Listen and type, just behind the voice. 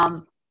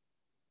Um,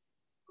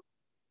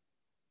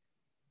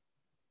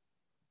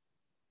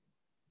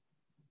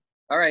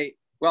 All right.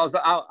 Well, so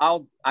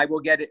I will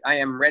get it. I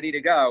am ready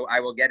to go. I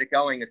will get it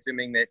going,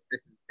 assuming that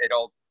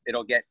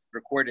it'll get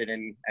recorded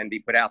and be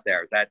put out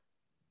there. Is that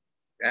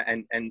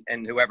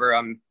and whoever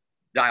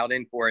dialed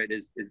in for it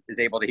is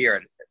able to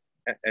hear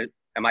it.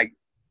 Am I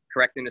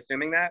correct in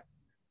assuming that?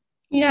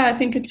 Yeah, I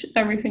think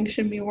everything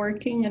should be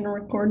working and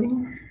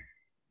recording.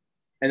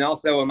 And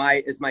also,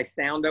 is my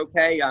sound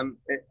okay?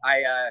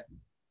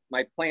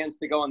 My plans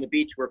to go on the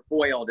beach were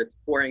foiled. It's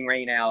pouring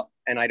rain out,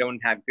 and I don't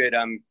have good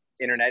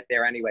internet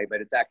there anyway.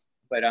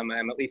 But I'm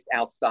at least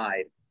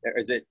outside.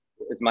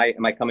 Am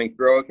I coming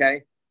through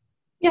okay?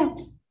 Yeah.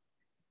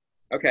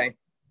 Okay.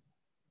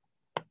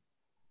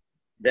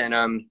 Then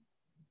I'm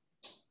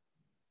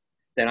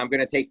going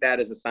to take that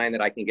as a sign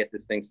that I can get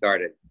this thing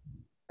started.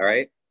 All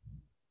right.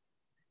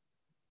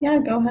 Yeah,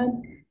 go ahead.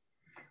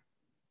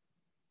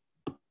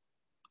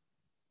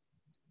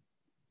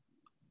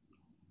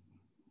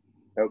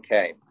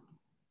 Okay.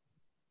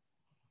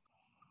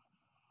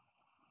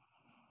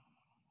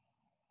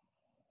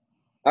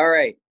 All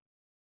right.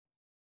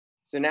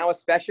 So now,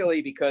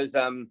 especially because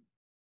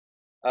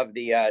of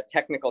the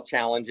technical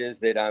challenges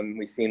that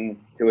we seem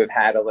to have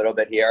had a little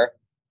bit here,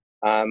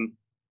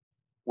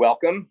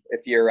 welcome.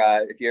 If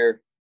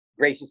you're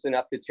gracious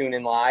enough to tune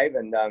in live,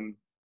 and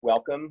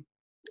welcome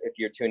if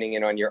you're tuning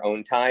in on your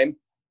own time.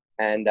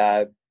 And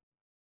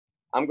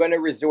I'm going to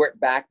resort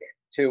back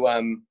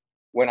to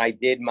when I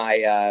did my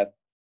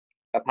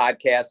a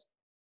podcast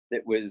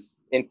that was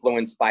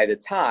influenced by the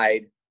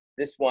tide.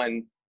 This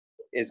one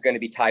is going to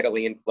be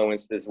tidally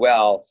influenced as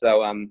well.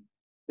 So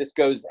this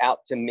goes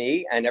out to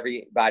me and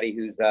everybody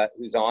who's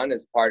on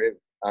as part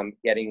of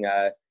getting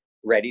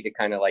ready to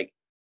kind of like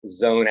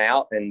zone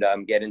out and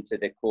get into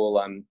the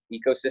cool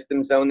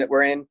ecosystem zone that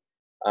we're in.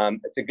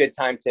 It's a good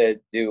time to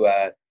do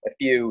a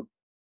few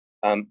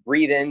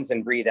breathe ins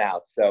and breathe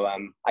outs. So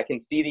I can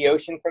see the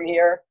ocean from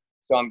here.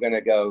 So I'm going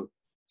to go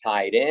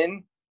tide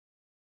in,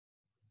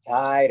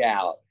 tide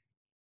out,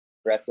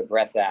 breaths of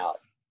breath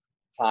out,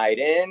 tide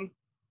in,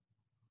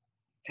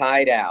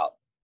 tide out.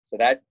 So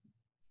that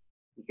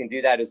you can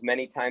do that as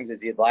many times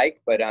as you'd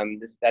like, but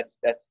that's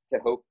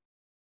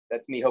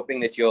me hoping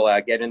that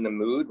you'll get in the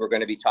mood. We're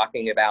going to be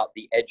talking about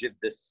the edge of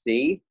the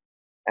sea,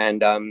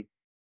 and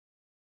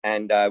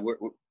we're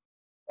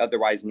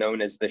otherwise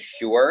known as the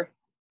shore,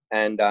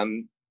 and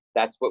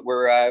that's what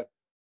we're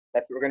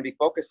going to be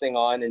focusing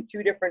on in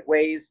two different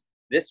ways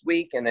this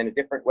week, and then a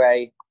different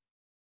way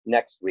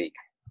next week.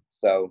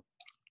 So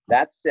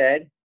that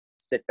said,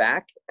 sit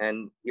back,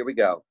 and here we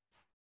go.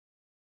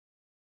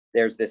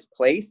 There's this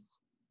place,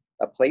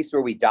 a place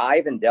where we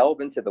dive and delve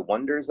into the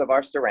wonders of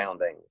our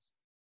surroundings,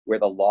 where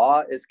the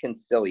law is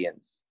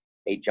consilience,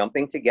 a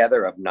jumping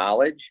together of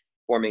knowledge,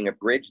 forming a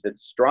bridge that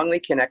strongly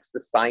connects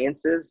the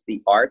sciences,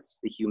 the arts,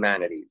 the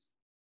humanities.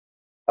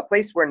 A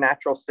place where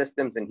natural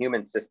systems and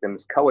human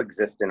systems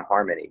coexist in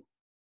harmony,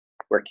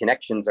 where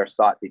connections are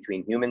sought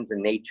between humans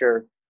and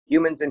nature,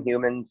 humans and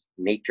humans,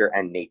 nature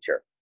and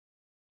nature.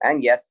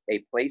 And yes,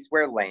 a place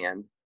where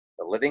land,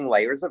 the living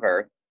layers of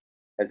earth,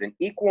 as an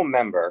equal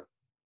member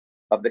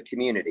of the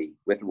community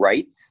with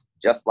rights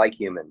just like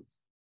humans.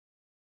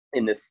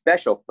 In this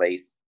special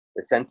place,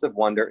 the sense of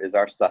wonder is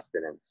our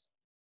sustenance.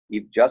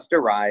 You've just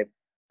arrived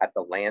at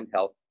the land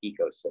health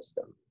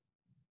ecosystem.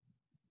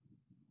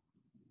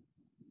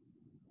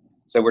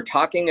 So we're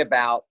talking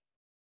about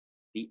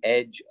the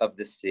edge of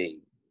the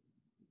sea.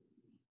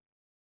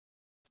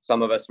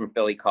 Some of us from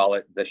Philly call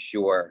it the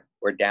shore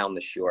or down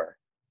the shore.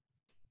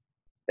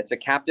 It's a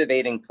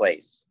captivating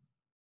place.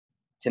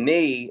 To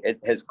me, it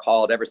has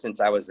called ever since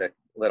I was a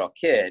little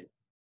kid,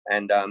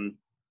 and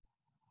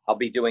I'll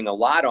be doing a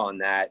lot on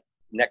that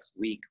next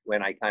week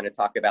when I kind of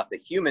talk about the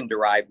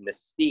human-derived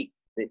mystique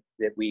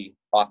that we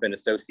often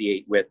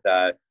associate with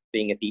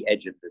being at the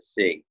edge of the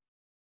sea.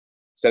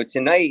 So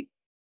tonight,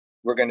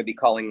 we're going to be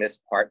calling this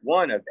part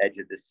one of Edge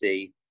of the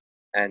Sea,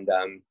 and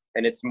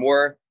it's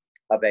more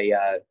of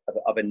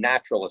a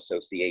natural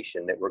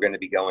association that we're going to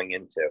be going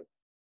into.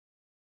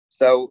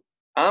 So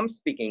I'm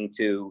speaking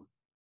to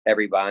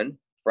everyone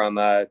from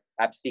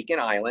Absecon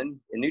Island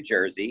in New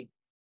Jersey,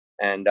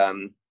 and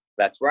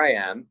that's where I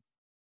am.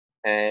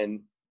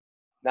 And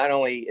not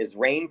only is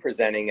rain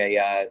presenting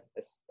a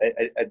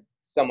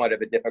somewhat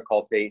of a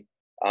difficulty,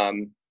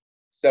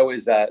 so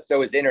is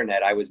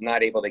internet. I was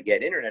not able to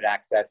get internet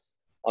access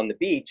on the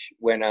beach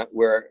when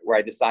where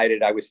I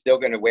decided I was still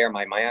going to wear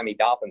my Miami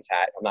Dolphins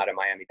hat. I'm not a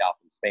Miami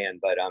Dolphins fan,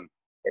 but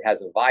it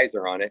has a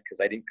visor on it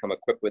because I didn't come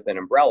equipped with an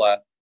umbrella,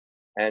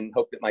 and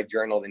hope that my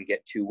journal didn't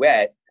get too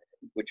wet,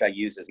 which I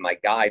use as my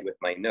guide with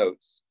my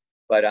notes.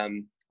 But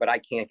I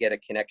can't get a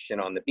connection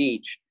on the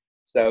beach.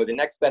 So the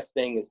next best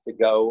thing is to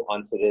go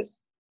onto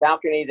this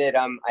balcony that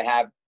I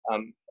have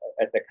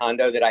at the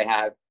condo that I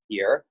have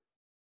here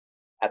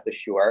at the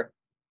shore.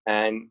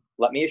 And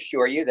let me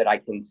assure you that I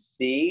can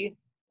see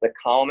the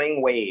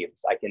calming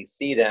waves. I can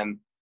see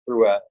them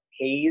through a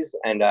haze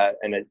and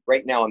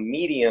right now a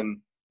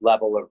medium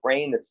level of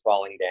rain that's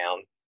falling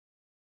down.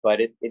 but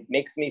it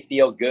makes me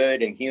feel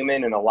good and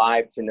human and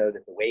alive to know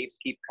that the waves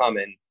keep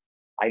coming.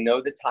 I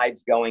know the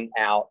tide's going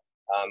out.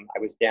 I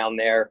was down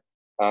there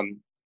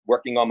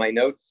working on my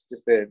notes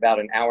just about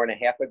an hour and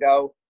a half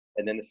ago,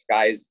 and then the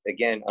skies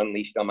again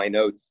unleashed on my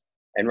notes.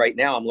 And right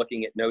now I'm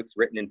looking at notes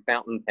written in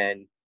fountain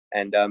pen,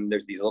 and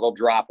there's these little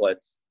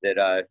droplets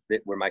that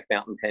where my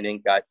fountain pen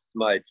ink got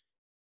smudged.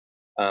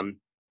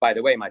 By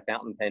the way, my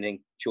fountain pen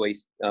ink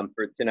choice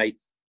for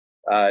tonight's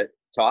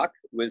talk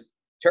was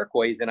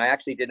turquoise, and I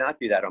actually did not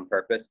do that on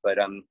purpose, but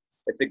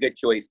it's a good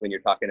choice when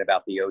you're talking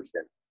about the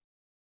ocean.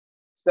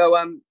 So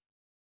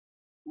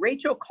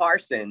Rachel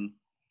Carson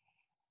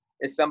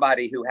is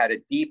somebody who had a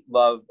deep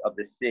love of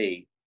the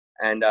sea,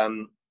 and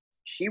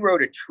she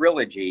wrote a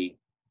trilogy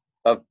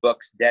of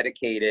books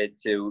dedicated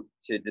to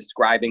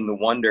describing the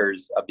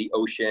wonders of the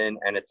ocean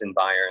and its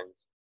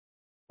environs.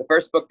 The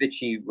first book that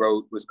she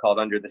wrote was called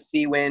Under the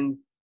Sea Wind.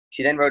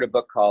 She then wrote a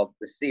book called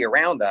The Sea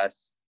Around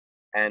Us,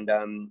 and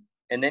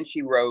then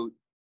she wrote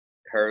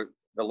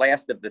the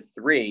last of the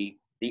three,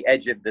 The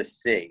Edge of the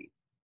Sea.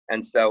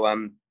 And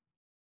so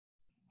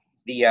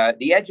the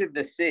Edge of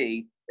the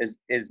Sea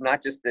is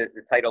not just the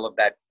title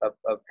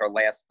of her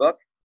last book.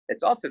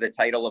 It's also the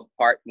title of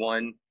part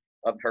one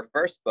of her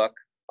first book,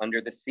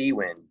 Under the Sea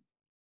Wind.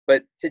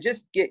 But to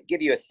just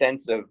give you a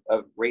sense of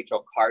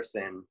Rachel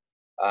Carson,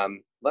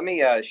 let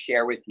me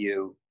share with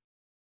you.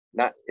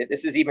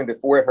 This is even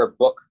before her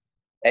book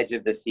Edge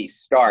of the Sea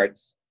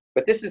starts,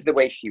 but this is the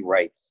way she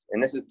writes,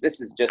 and this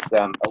is just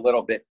a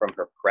little bit from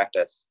her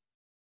preface.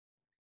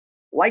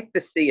 Like the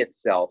sea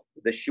itself,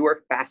 the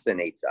shore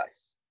fascinates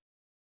us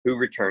who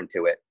return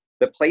to it,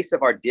 the place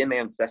of our dim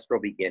ancestral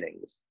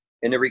beginnings.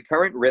 In the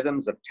recurrent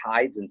rhythms of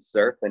tides and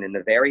surf, and in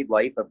the varied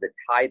life of the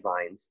tide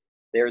lines,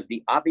 there is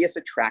the obvious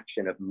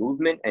attraction of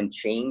movement and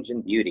change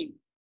and beauty.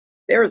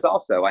 There is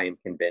also, I am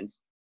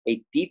convinced,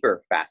 a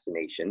deeper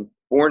fascination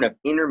born of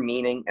inner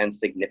meaning and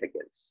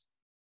significance.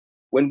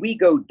 When we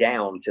go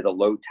down to the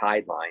low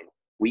tide line,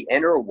 we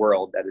enter a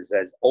world that is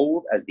as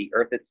old as the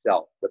earth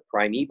itself, the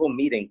primeval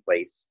meeting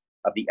place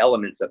of the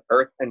elements of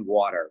earth and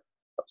water,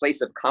 a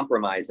place of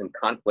compromise and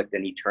conflict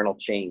and eternal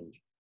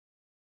change.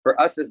 For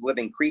us as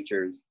living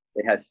creatures,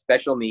 it has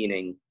special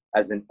meaning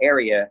as an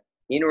area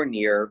in or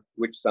near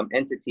which some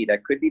entity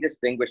that could be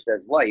distinguished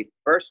as life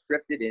first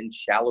drifted in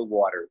shallow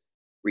waters,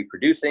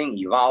 reproducing,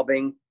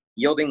 evolving,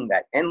 yielding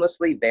that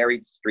endlessly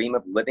varied stream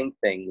of living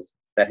things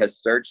that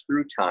has surged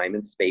through time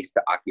and space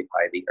to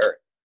occupy the earth.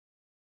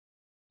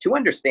 To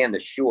understand the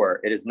shore,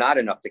 it is not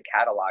enough to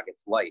catalog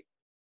its life.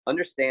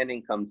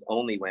 Understanding comes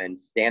only when,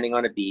 standing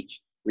on a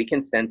beach, we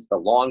can sense the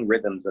long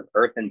rhythms of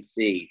earth and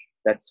sea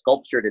that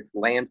sculptured its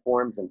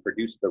landforms and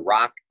produced the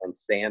rock and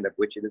sand of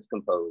which it is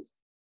composed.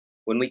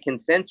 When we can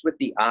sense with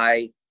the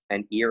eye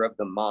and ear of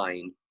the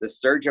mind the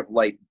surge of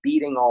life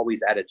beating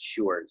always at its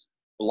shores,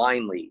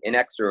 blindly,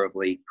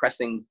 inexorably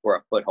pressing for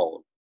a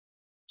foothold.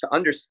 To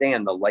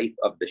understand the life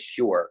of the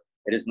shore,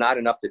 it is not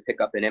enough to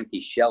pick up an empty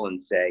shell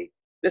and say,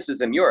 this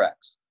is a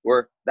murex,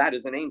 or that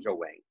is an angel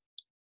wing.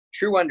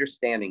 True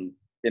understanding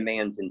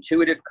demands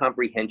intuitive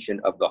comprehension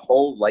of the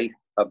whole life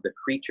of the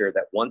creature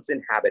that once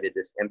inhabited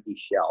this empty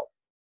shell.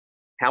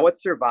 How it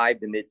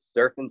survived amid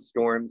surf and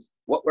storms,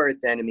 what were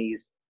its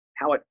enemies,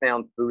 how it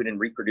found food and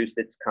reproduced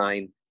its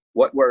kind,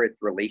 what were its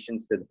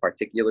relations to the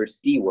particular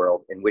sea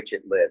world in which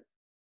it lived.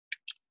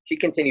 She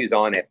continues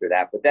on after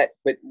that,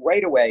 but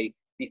right away,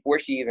 before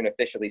she even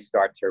officially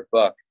starts her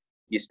book,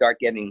 you start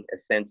getting a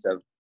sense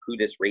of who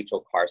this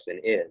Rachel Carson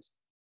is.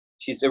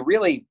 She's a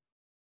really,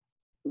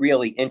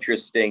 really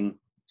interesting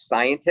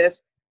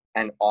scientist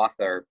and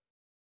author,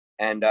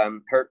 and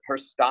her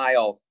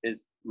style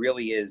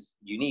really is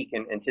unique,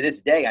 and to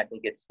this day, I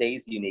think it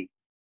stays unique.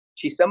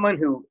 She's someone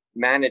who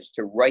managed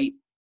to write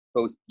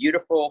both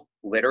beautiful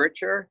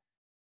literature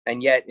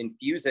and yet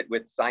infuse it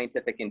with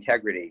scientific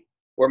integrity,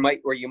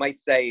 or you might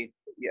say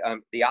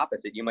the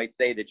opposite. You might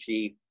say that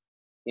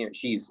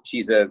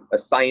she's a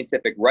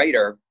scientific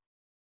writer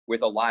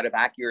with a lot of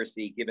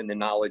accuracy given the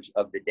knowledge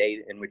of the day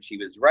in which she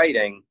was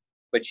writing,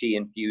 but she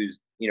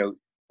infused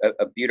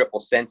a beautiful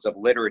sense of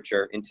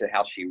literature into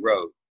how she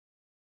wrote.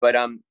 But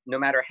no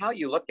matter how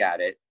you look at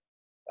it,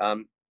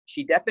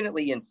 she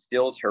definitely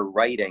instills her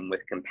writing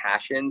with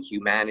compassion,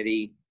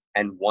 humanity,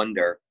 and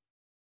wonder.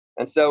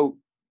 And so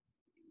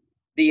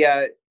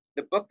the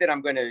book that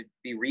I'm going to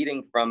be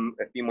reading from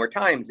a few more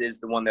times is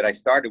the one that I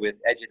started with,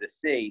 Edge of the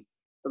Sea.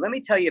 But let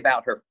me tell you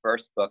about her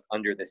first book,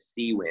 Under the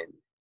Sea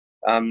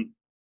Wind.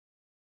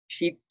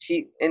 She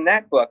in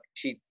that book,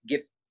 she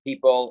gives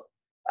people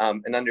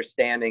an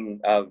understanding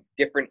of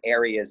different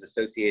areas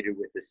associated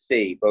with the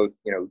sea, both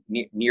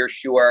near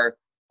shore,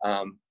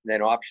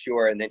 then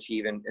offshore, and then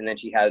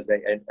she has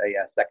a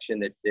section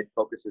that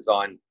focuses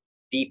on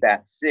deep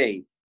at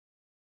sea.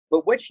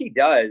 But what she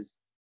does,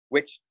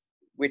 which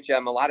a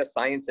lot of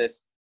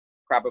scientists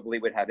probably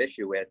would have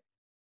issue with,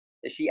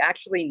 is she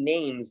actually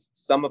names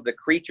some of the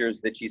creatures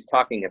that she's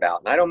talking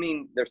about. And I don't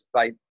mean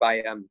by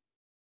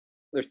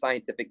their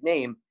scientific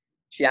name.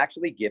 She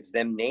actually gives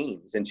them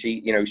names, and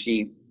she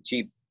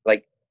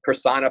like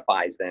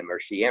personifies them, or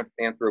she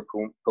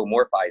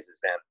anthropomorphizes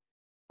them.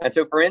 And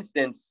so, for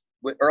instance,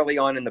 early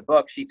on in the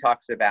book, she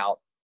talks about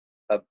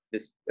a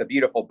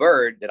beautiful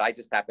bird that I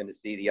just happened to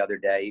see the other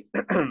day,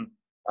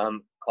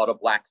 called a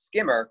black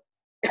skimmer.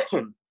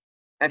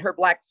 And her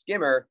black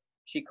skimmer,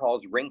 she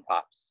calls ring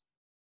pops.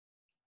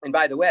 And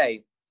by the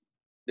way,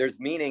 there's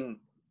meaning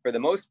for the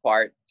most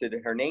part to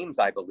her names,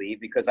 I believe,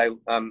 because I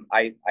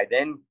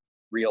then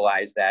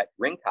realized that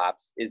ring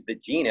pops is the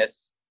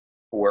genus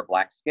for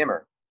black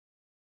skimmer.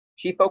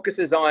 She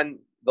focuses on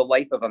the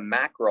life of a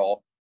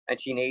mackerel, and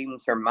she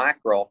names her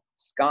mackerel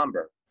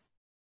Scomber.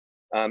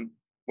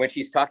 When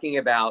she's talking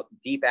about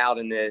deep out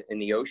in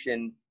the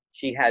ocean,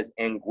 she has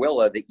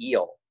Anguilla, the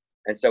eel.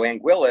 And so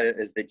Anguilla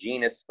is the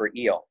genus for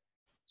eel.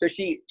 So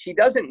she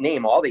doesn't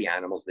name all the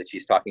animals that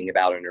she's talking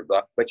about in her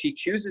book, but she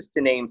chooses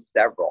to name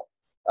several.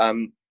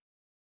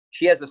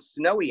 She has a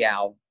snowy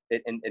owl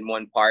in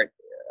one part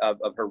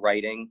of her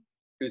writing,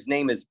 whose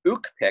name is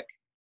Ukpik.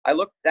 I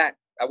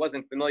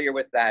wasn't familiar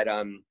with that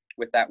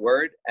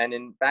word, and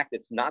in fact,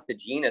 it's not the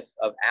genus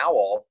of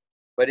owl,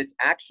 but it's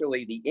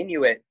actually the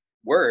Inuit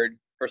word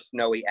for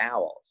snowy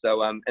owl.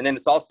 So, and then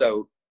it's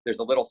also, there's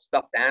a little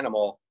stuffed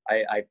animal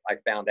I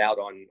found out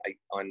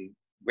on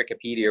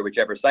Wikipedia or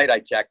whichever site I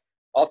checked,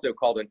 also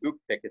called an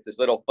Ukpik. It's this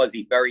little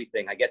fuzzy furry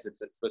thing. I guess it's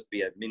supposed to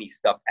be a mini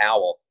stuffed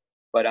owl.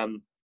 But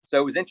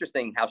so it was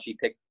interesting how she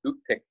picked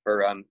Ukpik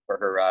for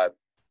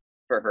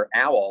her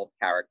owl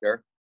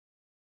character.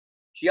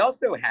 She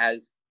also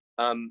has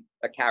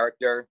a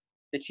character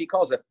that she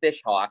calls a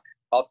fish hawk,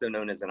 also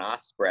known as an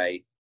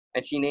osprey,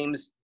 and she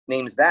names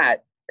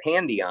that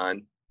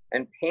Pandion.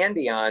 And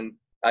Pandion,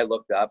 I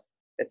looked up,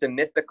 it's a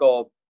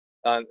mythical.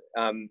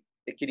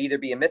 It could either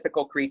be a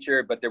mythical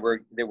creature, but there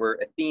were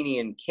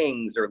Athenian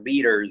kings or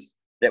leaders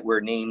that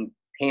were named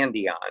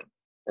Pandion,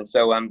 and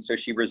so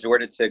she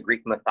resorted to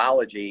Greek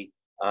mythology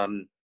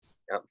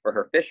for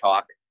her fish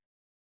hawk.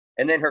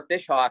 And then her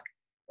fish hawk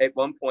at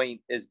one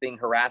point is being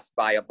harassed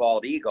by a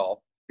bald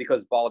eagle,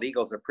 because bald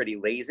eagles are pretty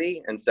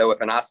lazy. And so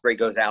if an osprey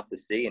goes out to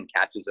sea and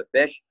catches a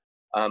fish,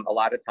 a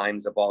lot of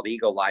times a bald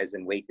eagle lies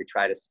in wait to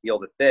try to steal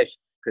the fish,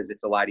 because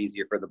it's a lot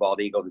easier for the bald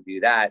eagle to do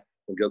that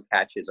than go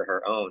catch his or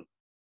her own.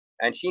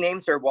 And she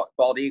names her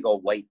bald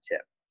eagle White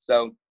Tip.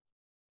 So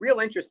real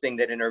interesting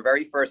that in her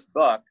very first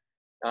book,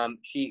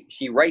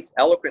 she writes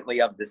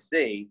eloquently of the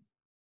sea.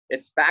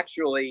 It's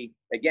factually,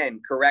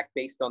 again, correct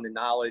based on the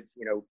knowledge,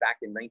 back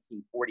in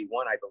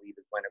 1941, I believe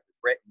is when it was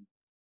written.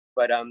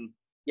 But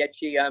yet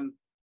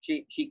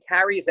she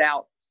carries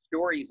out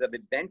stories of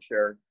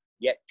adventure,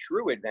 yet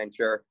true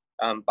adventure,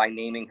 by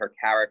naming her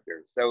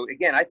characters. So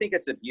again, I think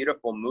it's a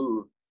beautiful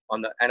move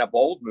and a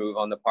bold move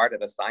on the part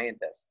of a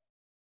scientist.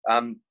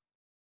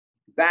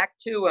 Back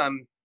to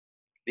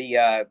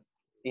the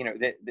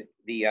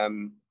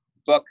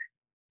book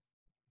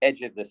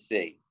Edge of the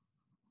Sea.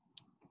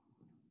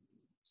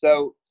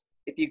 So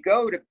if you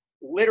go to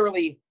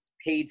literally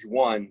page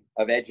 1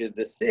 of Edge of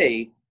the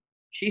Sea,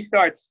 she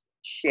starts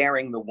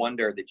sharing the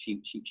wonder that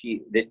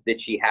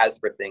she has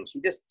for things.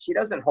 She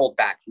doesn't hold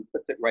back. She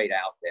puts it right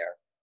out there.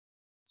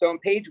 So on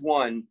page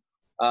 1,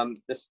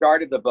 the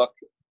start of the book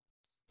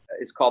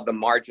is called The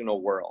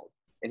Marginal World.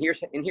 And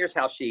here's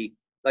how she,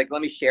 let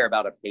me share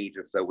about a page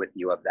or so with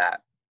you of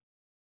that.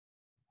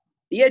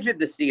 The edge of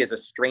the sea is a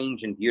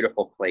strange and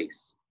beautiful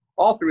place.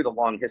 All through the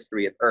long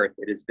history of Earth,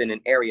 it has been an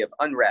area of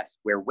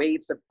unrest where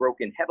waves have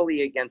broken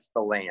heavily against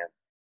the land,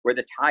 where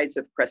the tides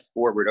have pressed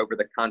forward over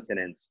the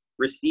continents,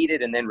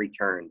 receded and then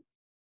returned.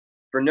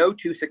 For no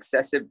two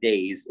successive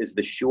days is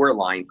the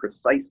shoreline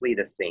precisely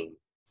the same.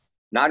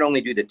 Not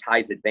only do the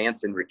tides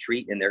advance and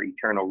retreat in their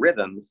eternal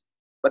rhythms,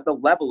 but the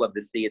level of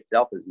the sea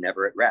itself is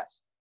never at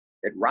rest.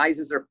 It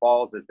rises or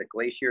falls as the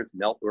glaciers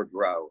melt or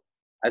grow,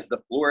 as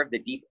the floor of the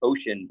deep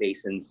ocean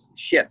basins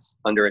shifts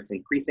under its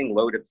increasing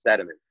load of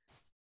sediments,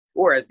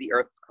 or as the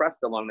Earth's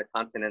crust along the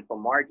continental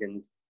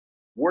margins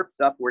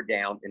warps up or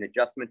down in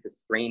adjustment to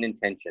strain and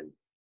tension.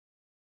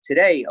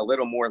 Today, a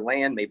little more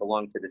land may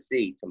belong to the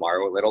sea,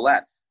 tomorrow a little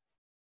less.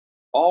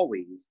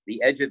 Always,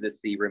 the edge of the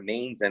sea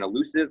remains an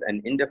elusive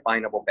and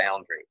indefinable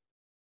boundary.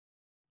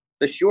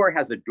 The shore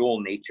has a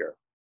dual nature,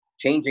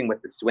 changing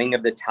with the swing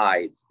of the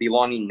tides,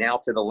 belonging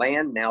now to the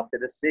land, now to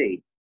the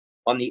sea.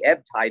 On the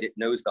ebb tide, it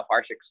knows the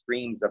harsh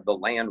extremes of the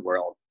land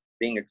world,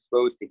 being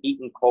exposed to heat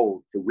and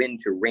cold, to wind,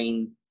 to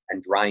rain,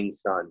 and drying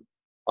sun.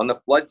 On the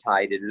flood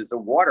tide, it is a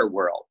water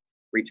world,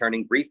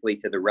 returning briefly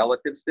to the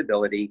relative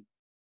stability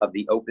of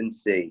the open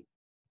sea.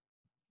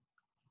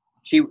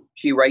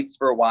 She writes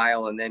for a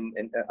while, and then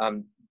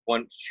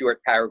one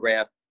short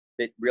paragraph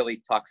that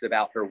really talks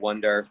about her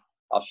wonder,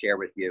 I'll share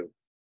with you.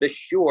 The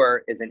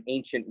shore is an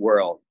ancient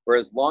world, for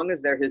as long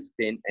as there has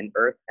been an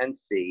earth and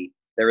sea,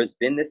 there has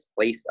been this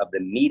place of the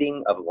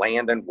meeting of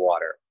land and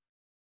water.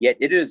 Yet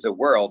it is a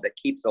world that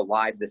keeps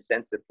alive the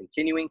sense of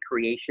continuing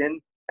creation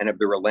and of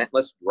the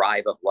relentless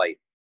drive of life.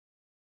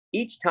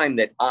 Each time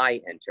that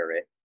I enter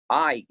it,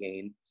 I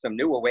gain some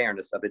new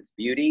awareness of its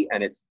beauty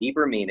and its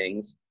deeper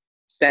meanings,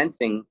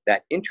 sensing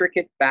that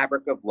intricate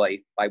fabric of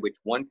life by which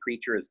one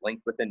creature is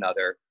linked with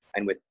another,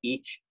 and with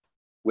each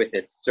with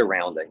its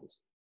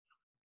surroundings.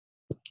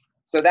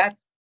 So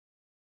that's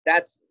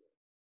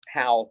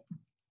how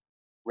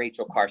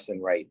Rachel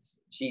Carson writes.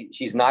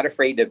 She's not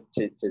afraid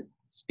to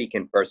speak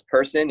in first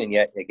person, and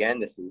yet again,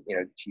 this is,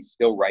 she's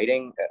still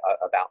writing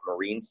about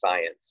marine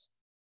science,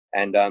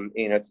 and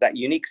it's that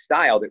unique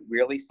style that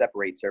really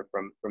separates her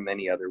from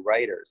many other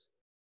writers.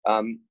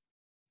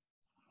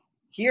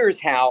 Here's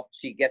how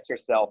she gets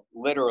herself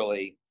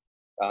literally,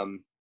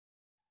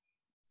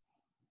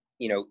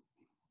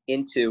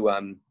 into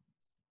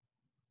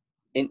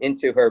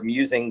her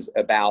musings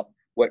about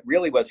what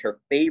really was her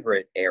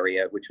favorite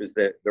area, which was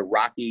the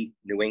rocky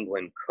New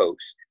England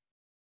coast.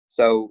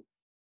 So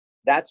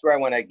that's where I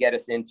want to get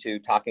us into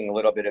talking a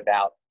little bit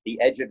about the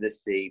edge of the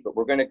sea, but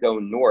we're going to go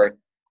north,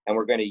 and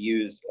we're going to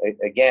use,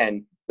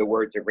 again, the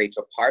words of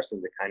Rachel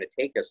Carson to kind of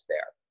take us there.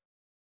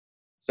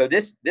 So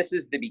this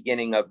is the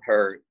beginning of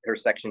her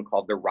section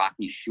called The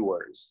Rocky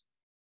Shores.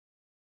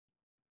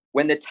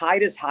 When the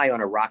tide is high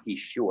on a rocky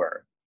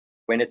shore,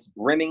 when its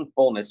brimming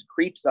fullness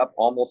creeps up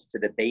almost to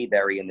the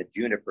bayberry and the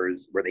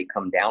junipers where they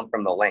come down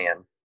from the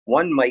land,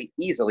 one might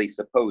easily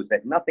suppose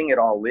that nothing at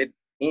all lived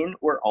in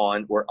or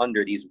on or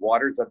under these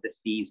waters of the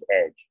sea's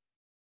edge.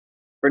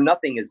 For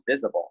nothing is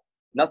visible,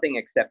 nothing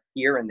except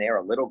here and there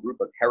a little group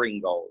of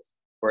herring gulls,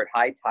 for at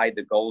high tide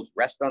the gulls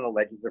rest on the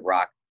ledges of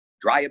rock,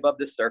 dry above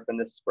the surf and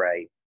the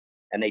spray,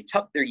 and they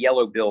tuck their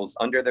yellow bills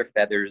under their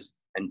feathers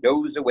and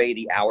doze away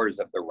the hours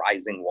of the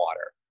rising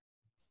water.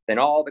 Then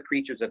all the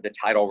creatures of the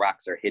tidal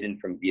rocks are hidden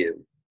from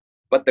view.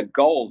 But the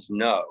gulls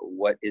know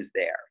what is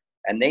there,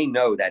 and they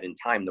know that in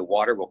time the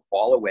water will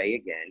fall away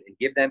again and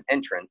give them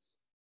entrance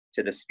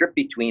to the strip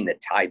between the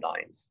tide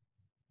lines.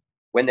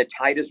 When the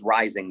tide is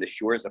rising, the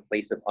shore is a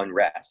place of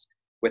unrest,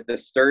 with the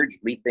surge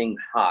leaping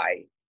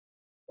high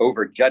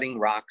over jutting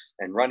rocks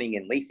and running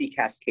in lacy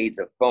cascades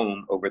of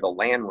foam over the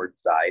landward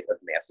side of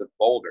massive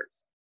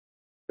boulders.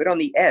 But on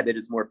the ebb, it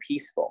is more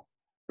peaceful,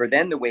 for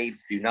then the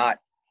waves do not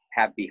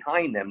have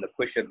behind them the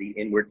push of the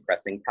inward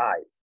pressing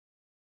tides.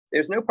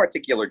 There's no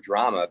particular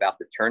drama about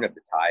the turn of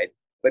the tide,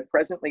 but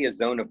presently a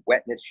zone of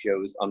wetness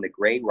shows on the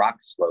gray rock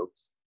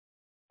slopes,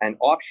 and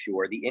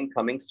offshore the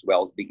incoming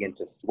swells begin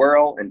to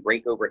swirl and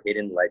break over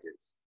hidden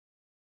ledges.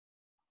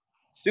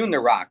 Soon the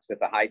rocks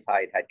that the high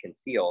tide had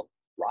concealed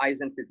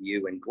rise into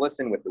view and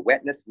glisten with the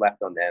wetness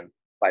left on them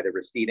by the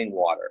receding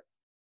water.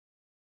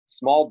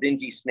 Small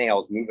dingy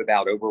snails move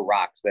about over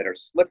rocks that are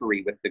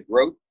slippery with the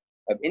growth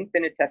of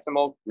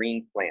infinitesimal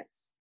green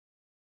plants.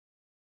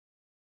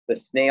 The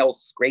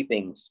snails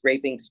scraping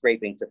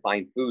to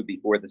find food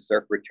before the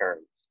surf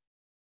returns.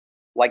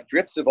 Like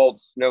drifts of old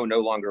snow no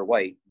longer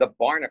white, the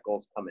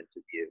barnacles come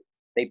into view.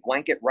 They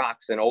blanket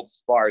rocks and old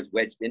spars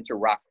wedged into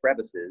rock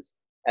crevices,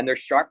 and their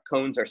sharp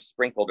cones are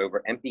sprinkled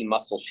over empty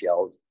mussel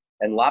shells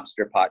and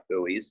lobster pot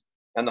buoys,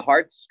 and the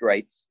hard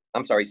stipes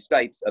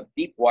of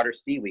deep water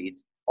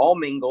seaweeds, all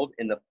mingled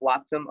in the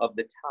flotsam of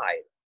the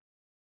tide.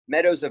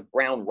 Meadows of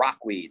brown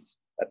rockweeds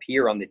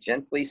appear on the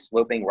gently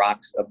sloping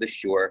rocks of the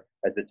shore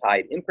as the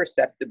tide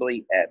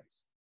imperceptibly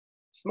ebbs.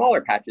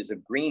 Smaller patches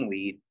of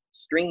greenweed,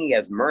 stringy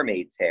as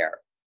mermaid's hair,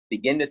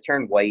 begin to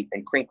turn white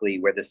and crinkly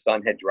where the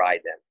sun had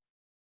dried them.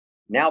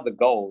 Now the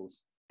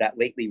gulls that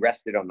lately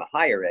rested on the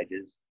higher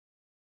edges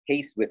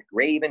pace with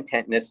grave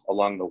intentness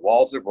along the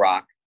walls of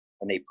rock,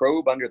 and they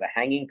probe under the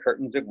hanging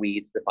curtains of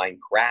weeds to find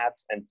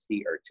crabs and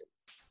sea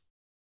urchins.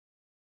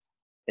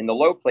 In the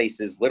low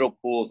places, little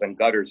pools and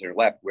gutters are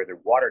left where the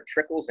water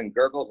trickles and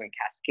gurgles and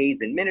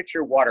cascades in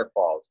miniature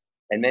waterfalls,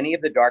 and many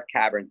of the dark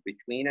caverns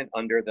between and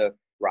under the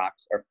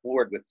rocks are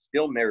floored with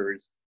still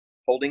mirrors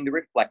holding the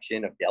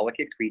reflection of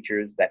delicate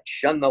creatures that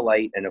shun the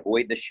light and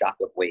avoid the shock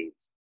of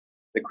waves.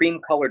 The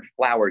cream-colored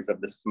flowers of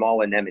the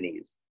small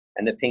anemones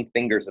and the pink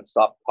fingers of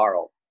soft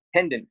coral,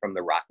 pendant from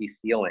the rocky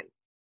ceiling.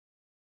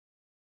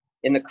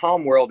 In the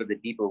calm world of the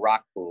deeper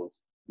rock pools,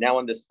 now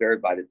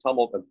undisturbed by the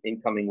tumult of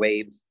incoming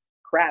waves,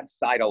 crabs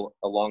sidle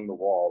along the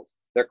walls,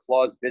 their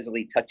claws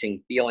busily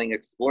touching, feeling,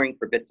 exploring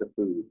for bits of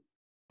food.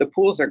 The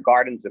pools are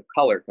gardens of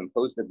color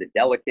composed of the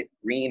delicate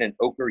green and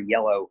ochre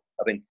yellow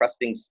of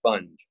encrusting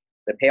sponge,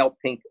 the pale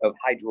pink of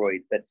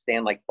hydroids that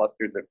stand like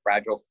clusters of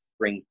fragile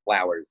spring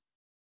flowers,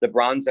 the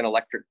bronze and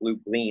electric blue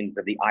gleams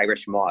of the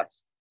Irish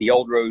moss, the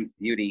old rose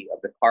beauty of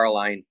the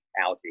coralline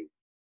algae.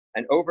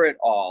 And over it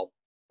all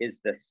is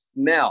the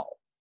smell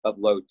of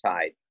low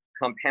tide,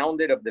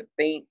 compounded of the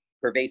faint,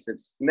 pervasive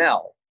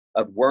smell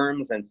of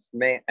worms and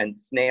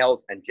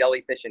snails and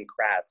jellyfish and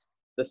crabs,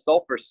 the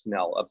sulfur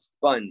smell of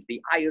sponge,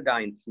 the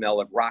iodine smell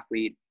of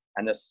rockweed,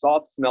 and the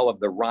salt smell of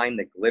the rime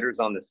that glitters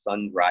on the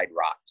sun-dried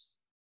rocks.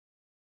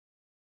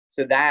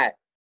 So that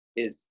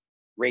is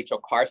Rachel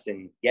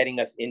Carson getting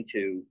us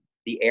into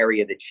the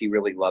area that she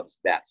really loves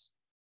best.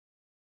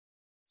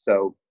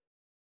 So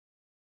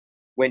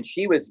when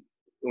she was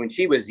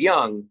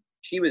young,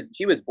 she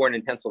was born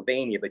in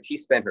Pennsylvania, but she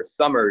spent her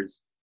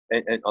summers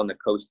on the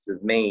coasts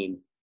of Maine,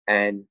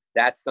 and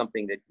that's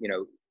something that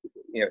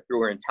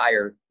through her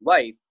entire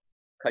life,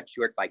 cut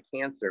short by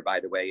cancer, by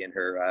the way, in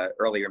her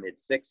earlier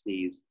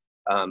mid-60s.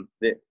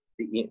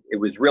 It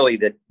was really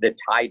the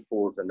tide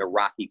pools and the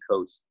rocky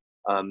coast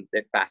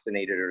that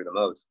fascinated her the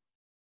most.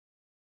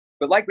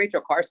 But like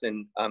Rachel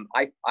Carson,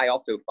 I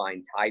also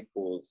find tide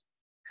pools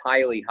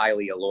highly,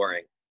 highly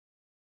alluring.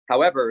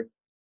 However,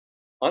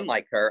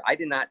 unlike her, I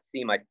did not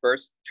see my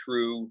first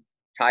true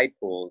tide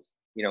pools,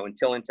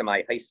 until into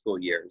my high school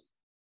years.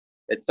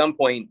 At some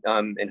point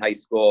in high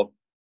school,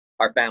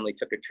 our family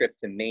took a trip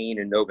to Maine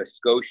and Nova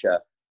Scotia.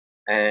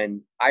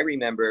 And I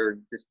remember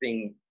just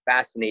being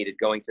fascinated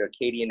going to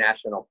Acadia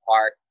National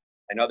Park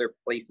and other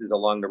places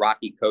along the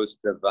rocky coast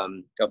of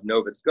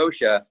Nova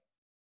Scotia.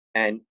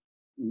 And,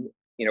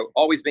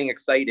 always being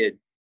excited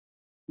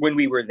when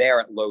we were there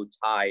at low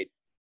tide,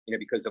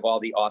 because of all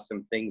the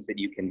awesome things that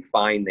you can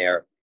find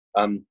there.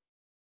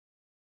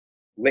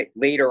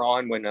 Later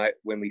on,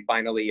 when we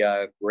finally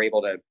were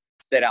able to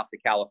set out to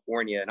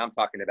California, and I'm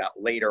talking about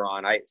later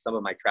on, some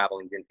of my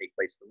traveling didn't take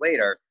place till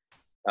later.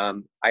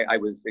 I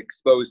was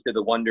exposed to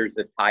the wonders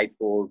of tide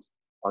pools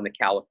on the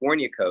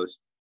California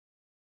coast.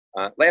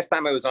 Last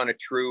time I was on a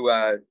true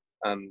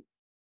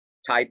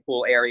tide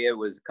pool area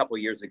was a couple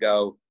of years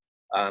ago,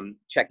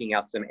 checking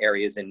out some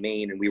areas in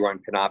Maine, and we were on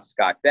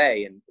Penobscot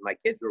Bay, and my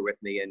kids were with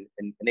me,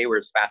 and they were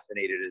as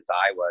fascinated as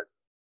I was.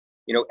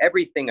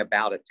 Everything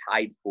about a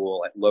tide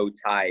pool at low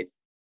tide,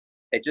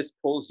 it just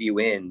pulls you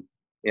in.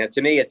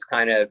 To me, it's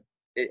kind of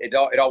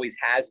it always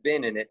has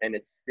been, and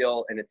it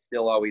still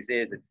always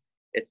is.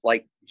 It's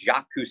like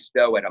Jacques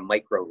Cousteau at a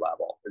micro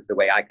level is the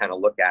way I kind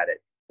of look at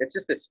it. It's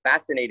just this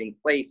fascinating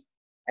place,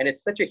 and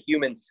it's such a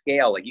human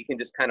scale. Like you can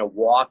just kind of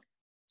walk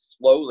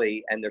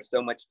slowly, and there's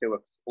so much to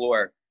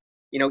explore.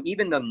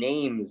 Even the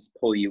names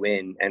pull you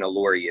in and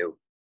allure you.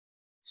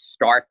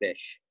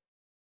 Starfish,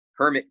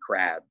 hermit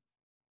crab,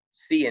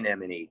 sea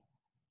anemone,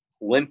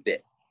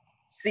 limpet,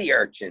 sea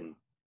urchin,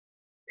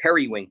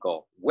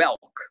 periwinkle, whelk,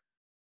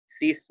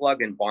 sea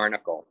slug, and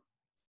barnacle.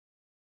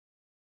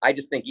 I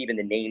just think even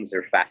the names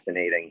are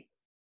fascinating.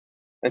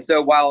 And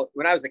so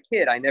when I was a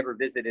kid, I never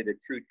visited a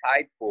true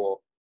tide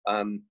pool,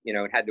 and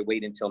had to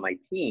wait until my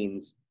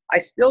teens, I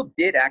still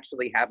did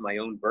actually have my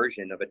own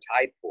version of a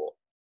tide pool.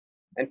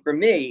 And for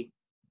me,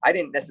 I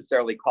didn't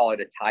necessarily call it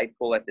a tide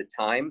pool at the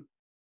time.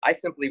 I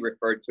simply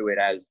referred to it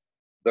as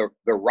the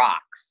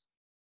rocks.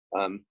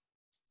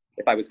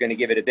 If I was going to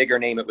give it a bigger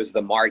name, it was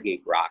the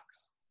Margate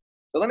Rocks.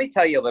 So let me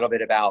tell you a little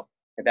bit about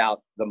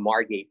the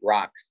Margate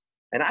Rocks.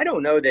 And I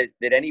don't know that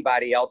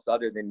anybody else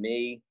other than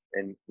me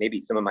and maybe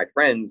some of my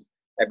friends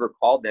ever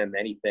called them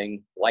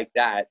anything like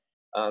that.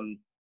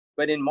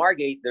 But in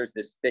Margate, there's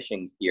this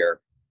fishing pier,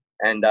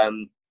 and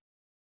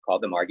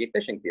called the Margate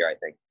Fishing Pier, I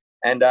think.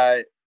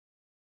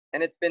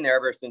 And it's been there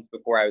ever since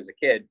before I was a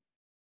kid.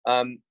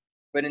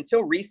 But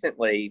until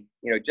recently,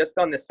 just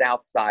on the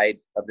south side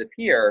of the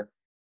pier,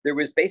 there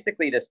was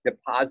basically this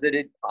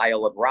deposited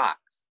pile of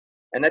rocks.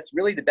 And that's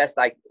really the best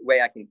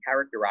way I can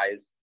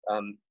characterize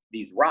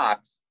these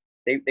rocks.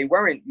 They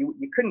weren't,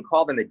 you couldn't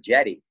call them a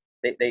jetty.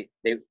 You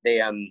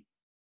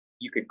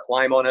could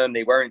climb on them.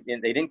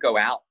 They didn't go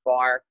out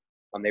far.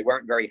 They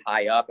weren't very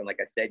high up. And like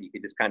I said, you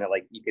could just kind of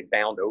you could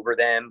bound over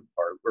them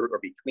or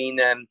between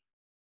them.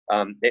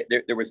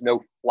 There was no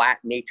flat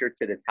nature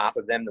to the top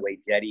of them the way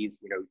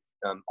jetties,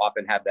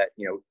 often have that,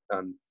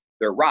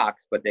 they're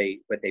rocks, but they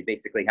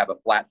basically have a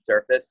flat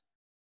surface.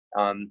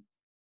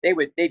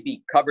 They'd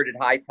be covered at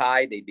high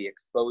tide. They'd be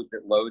exposed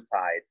at low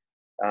tide.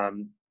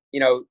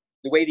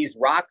 The way these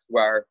rocks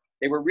were,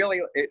 it was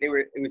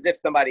as if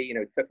somebody,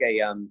 took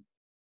a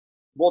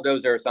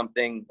bulldozer or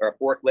something, or a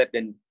forklift,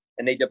 and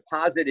they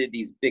deposited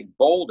these big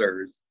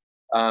boulders.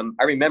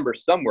 I remember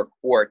some were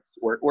quartz,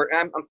 or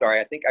I'm sorry,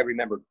 I think I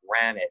remember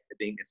granite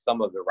being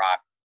some of the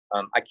rock.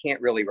 I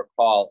can't really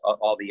recall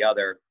all the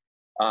other.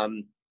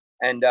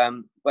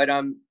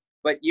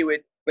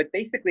 But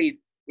basically,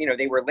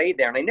 they were laid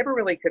there, and I never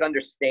really could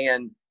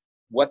understand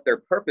what their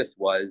purpose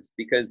was,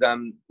 because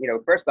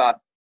first off,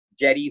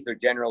 jetties are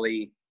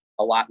generally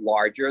a lot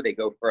larger. They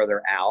go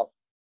further out.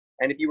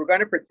 And if you were going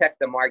to protect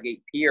the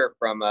Margate Pier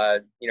from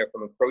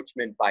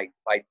encroachment by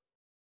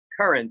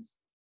currents,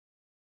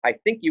 I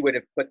think you would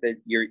have put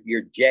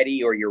your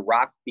jetty or your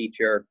rock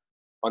feature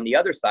on the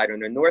other side, on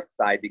the north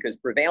side, because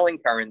prevailing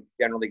currents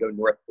generally go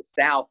north to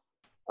south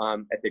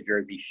at the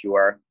Jersey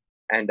Shore.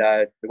 And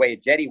the way a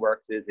jetty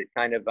works is it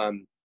kind of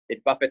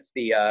it buffets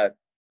the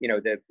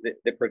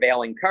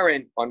prevailing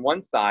current on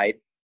one side,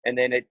 and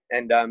then it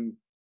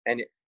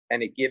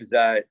gives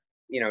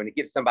it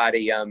gives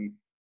somebody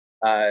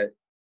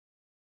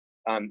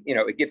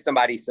it gives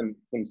somebody some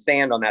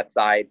sand on that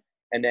side,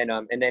 and then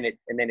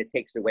it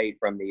takes away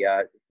from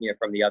the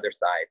from the other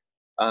side.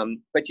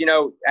 But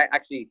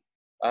actually,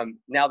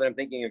 now that I'm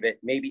thinking of it,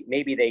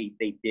 maybe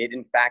they did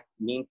in fact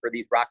mean for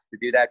these rocks to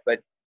do that.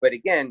 But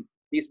again,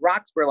 these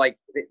rocks were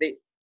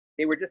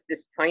they were just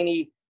this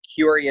tiny,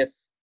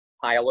 curious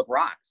pile of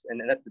rocks, and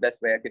that's the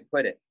best way I could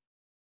put it.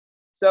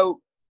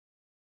 So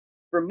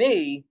for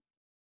me,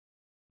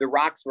 the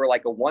rocks were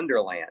like a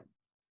wonderland,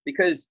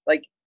 because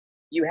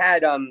you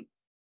had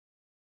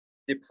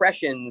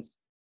depressions,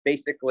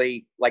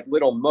 basically like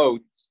little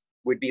moats,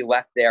 would be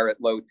left there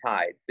at low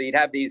tide. So you'd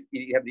have these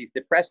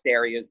depressed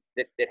areas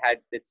that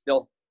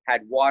still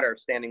had water,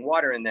 standing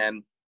water in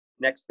them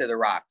next to the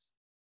rocks.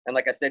 And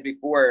like I said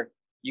before,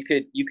 you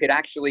could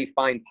actually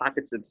find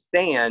pockets of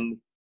sand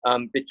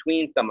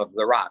between some of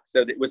the rocks.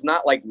 So it was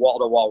not like wall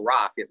to wall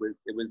rock. It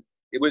was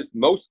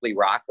mostly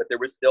rock, but there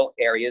were still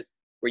areas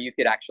where you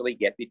could actually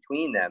get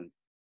between them.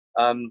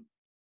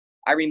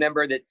 I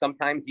remember that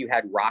sometimes you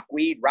had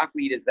rockweed.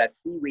 Rockweed is that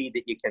seaweed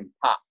that you can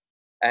pop.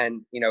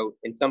 And,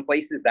 in some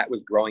places that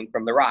was growing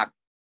from the rock.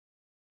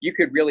 You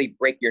could really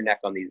break your neck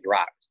on these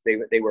rocks.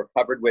 They were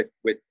covered with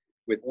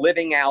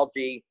living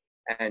algae.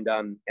 And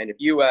if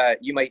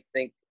you might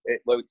think at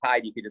low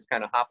tide, you could just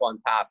kind of hop on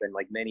top and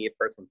like many a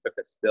person took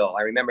a spill.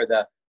 I remember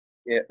the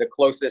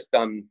closest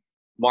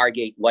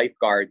Margate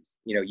lifeguards,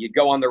 you'd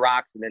go on the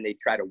rocks and then they'd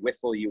try to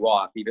whistle you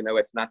off, even though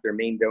it's not their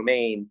main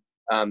domain.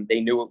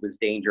 They knew it was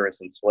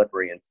dangerous and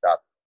slippery and stuff.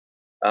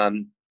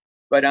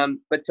 But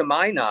to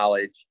my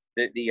knowledge,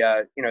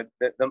 the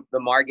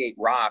Margate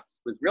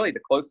rocks was really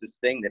the closest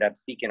thing that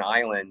Absecon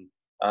Island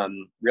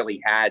really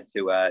had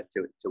to a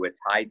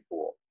tide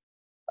pool.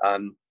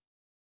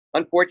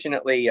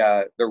 Unfortunately,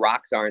 the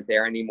rocks aren't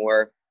there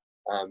anymore.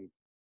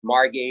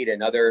 Margate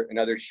and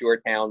other shore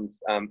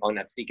towns on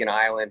Absecon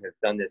Island have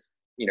done this,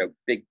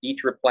 big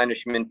beach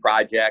replenishment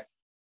project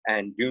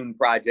and dune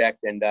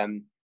project, and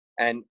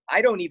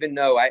I don't even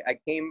know. I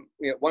came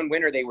one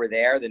winter they were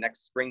there, the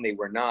next spring they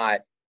were not,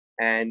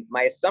 and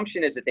my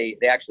assumption is that they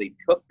actually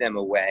took them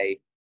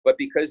away. But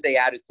because they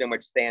added so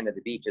much sand to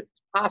the beach,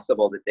 it's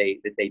possible that they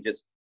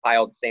just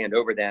piled sand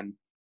over them.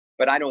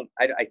 But I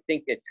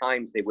think at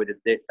times I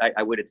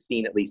would have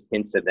seen at least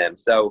hints of them.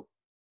 So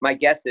my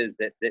guess is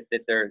that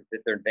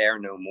they're there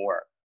no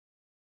more.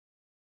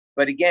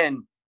 But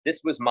again,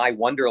 this was my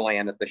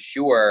wonderland at the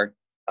shore.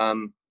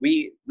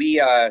 We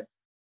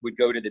would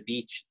go to the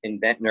beach in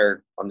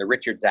Ventnor on the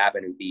Richards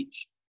Avenue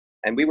beach,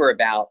 and we were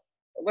about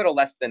a little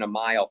less than a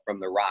mile from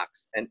the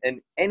rocks.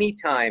 And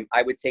anytime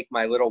I would take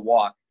my little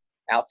walk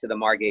out to the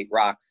Margate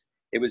rocks,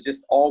 it was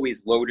just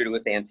always loaded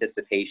with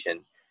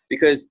anticipation,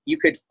 because you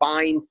could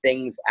find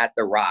things at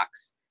the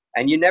rocks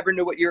and you never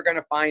knew what you were going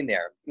to find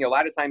there. A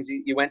lot of times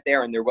you went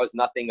there and there was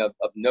nothing of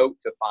note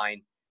to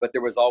find, but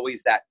there was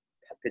always that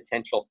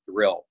potential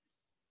thrill.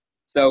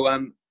 So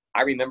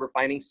I remember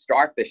finding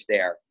starfish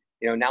there.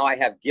 Now I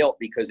have guilt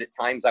because at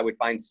times I would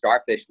find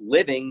starfish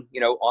living,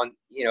 on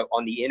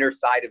the inner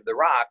side of the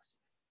rocks.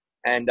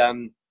 And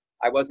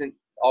I was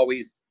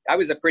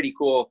a pretty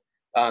cool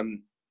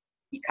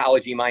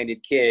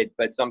ecology-minded kid,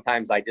 but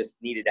sometimes I just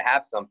needed to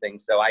have something.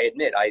 So I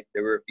admit,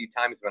 there were a few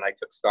times when I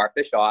took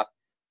starfish off,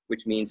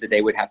 which means that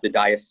they would have to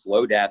die a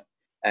slow death,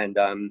 and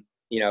and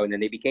then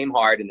they became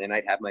hard, and then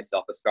I'd have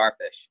myself a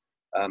starfish.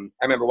 I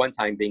remember one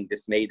time being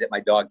dismayed that my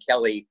dog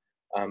Kelly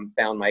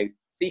found my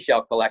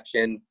seashell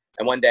collection,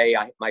 and one day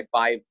my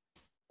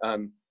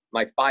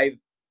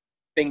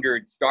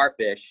five-fingered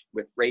starfish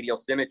with radial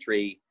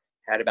symmetry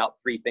had about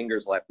 3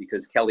 fingers left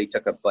because Kelly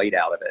took a bite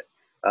out of it.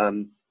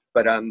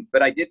 But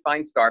I did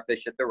find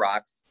starfish at the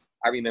rocks.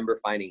 I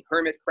remember finding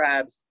hermit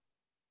crabs.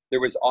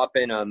 There was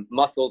often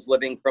mussels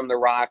living from the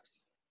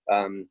rocks,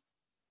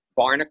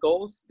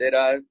 barnacles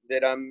that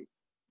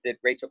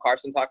Rachel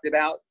Carson talked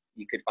about.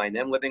 You could find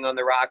them living on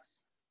the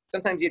rocks.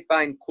 Sometimes you'd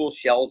find cool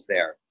shells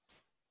there.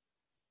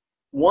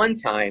 One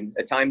time,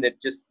 a time that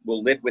just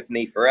will live with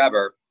me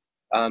forever,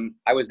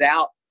 I was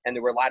out and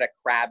there were a lot of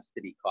crabs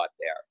to be caught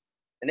there.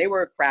 And they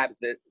were crabs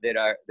that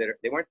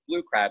they weren't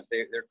blue crabs.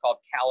 They're called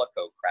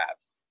calico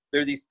crabs.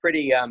 They're these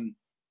pretty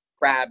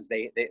crabs.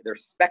 They're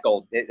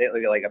speckled.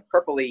 They're like a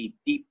purpley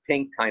deep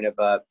pink kind of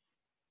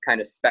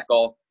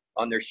speckle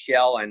on their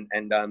shell and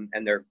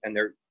their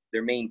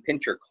main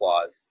pincher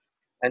claws.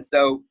 And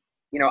so,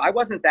 I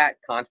wasn't that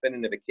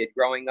confident of a kid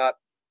growing up,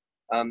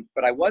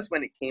 but I was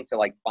when it came to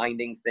like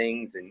finding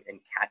things and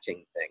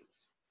catching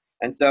things.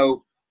 And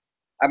so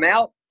I'm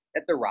out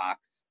at the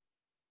rocks.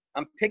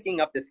 I'm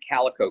picking up this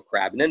calico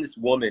crab, and then this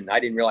woman, I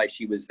didn't realize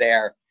she was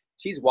there.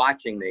 She's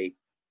watching me,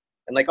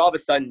 and like all of a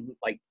sudden,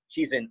 like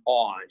she's in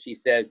awe, and she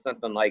says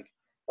something like,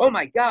 "Oh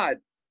my God,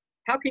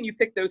 how can you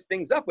pick those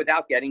things up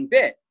without getting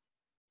bit?"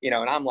 And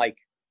I'm like,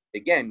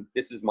 again,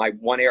 this is my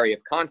one area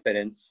of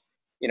confidence.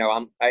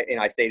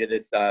 I say to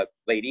this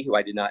lady who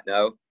I did not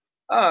know,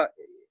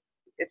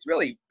 it's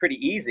really pretty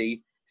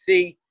easy.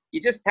 See, you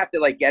just have to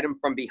like get them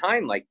from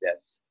behind like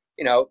this,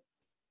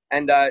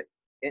 and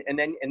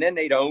then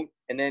they don't.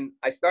 And then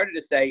I started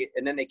to say,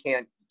 and then they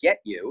can't get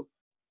you.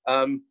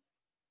 And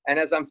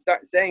as I'm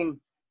saying,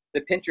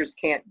 the pinchers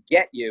can't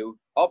get you,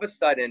 all of a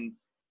sudden,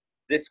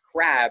 this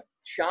crab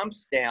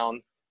chomps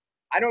down.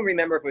 I don't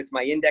remember if it's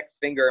my index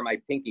finger or my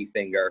pinky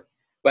finger,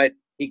 but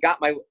he got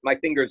my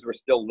fingers were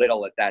still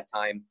little at that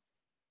time.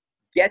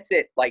 Gets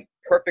it like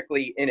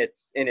perfectly in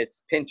its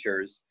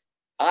pinchers.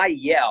 I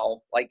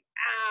yell like,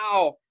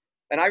 "Ow!"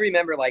 And I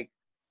remember like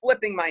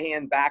flipping my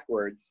hand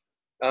backwards.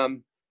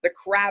 The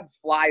crab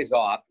flies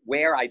off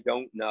where I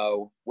don't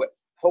know.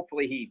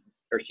 Hopefully he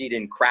or she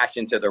didn't crash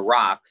into the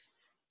rocks.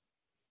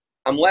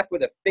 I'm left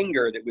with a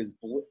finger that was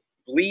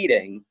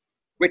bleeding,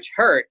 which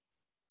hurt,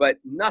 but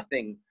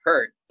nothing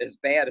hurt as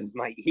bad as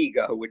my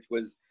ego, which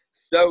was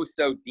so,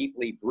 so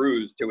deeply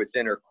bruised to its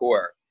inner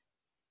core.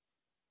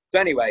 So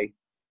anyway,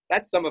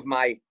 that's some of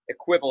my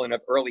equivalent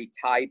of early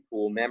tide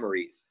pool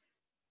memories.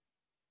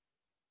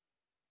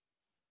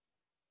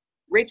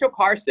 Rachel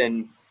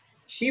Carson,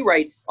 she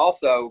writes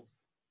also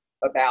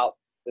about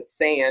the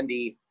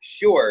sandy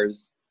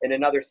shores in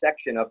another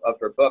section of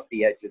her book,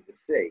 The Edge of the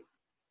Sea.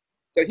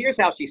 So here's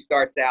how she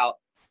starts out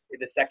in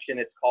the section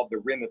it's called The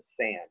Rim of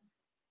Sand.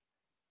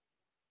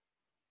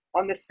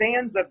 On the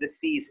sands of the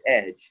sea's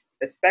edge,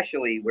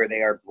 especially where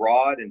they are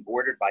broad and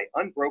bordered by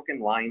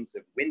unbroken lines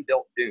of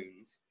wind-built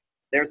dunes,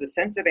 there's a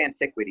sense of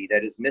antiquity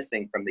that is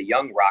missing from the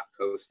young rock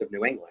coast of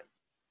New England.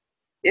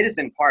 It is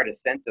in part a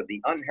sense of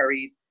the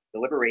unhurried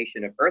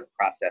deliberation of earth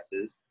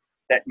processes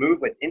that move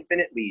with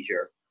infinite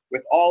leisure,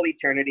 with all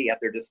eternity at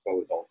their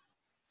disposal.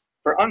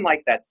 For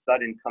unlike that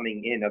sudden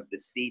coming in of the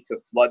sea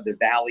to flood the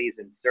valleys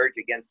and surge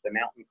against the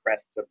mountain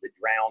crests of the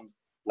drowned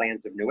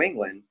lands of New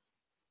England,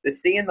 the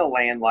sea and the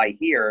land lie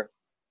here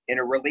in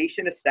a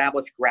relation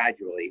established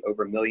gradually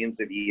over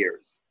millions of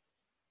years.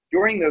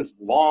 During those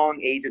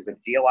long ages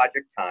of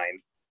geologic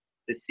time,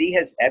 the sea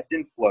has ebbed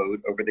and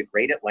flowed over the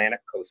great Atlantic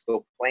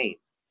coastal plain.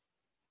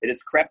 It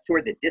has crept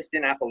toward the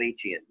distant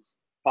Appalachians,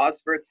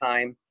 paused for a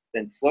time,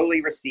 then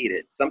slowly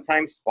receded,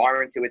 sometimes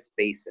far into its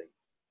basin.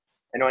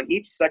 And on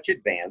each such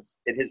advance,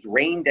 it has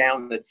rained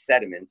down its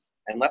sediments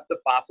and left the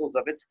fossils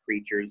of its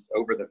creatures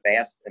over the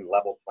vast and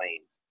level plain.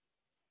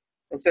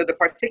 And so the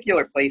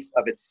particular place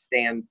of its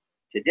stand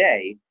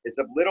today is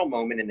of little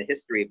moment in the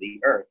history of the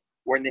earth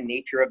or in the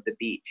nature of the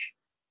beach.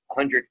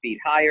 100 feet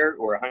higher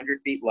or 100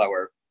 feet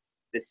lower,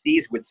 the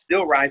seas would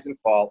still rise and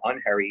fall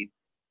unhurried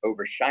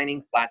over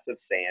shining flats of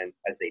sand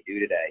as they do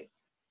today.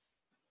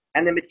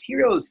 And the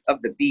materials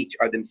of the beach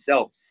are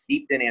themselves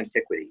steeped in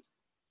antiquity.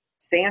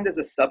 Sand is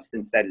a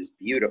substance that is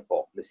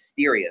beautiful,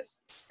 mysterious,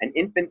 and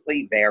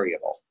infinitely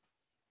variable.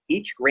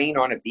 Each grain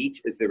on a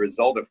beach is the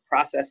result of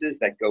processes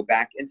that go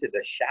back into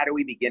the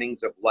shadowy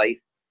beginnings of life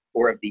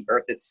or of the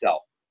earth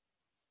itself.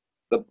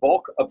 The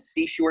bulk of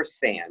seashore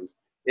sand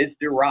is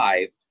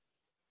derived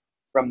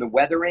from the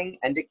weathering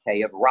and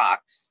decay of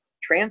rocks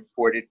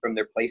transported from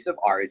their place of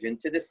origin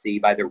to the sea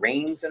by the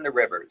rains and the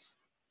rivers.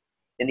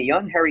 In the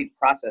unhurried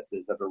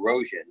processes of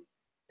erosion,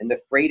 in the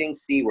freighting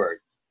seaward,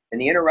 in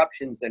the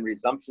interruptions and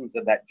resumptions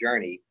of that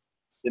journey,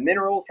 the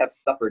minerals have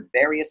suffered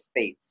various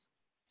fates.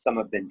 Some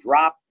have been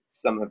dropped,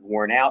 some have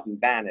worn out and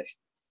vanished.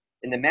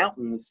 In the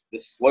mountains, the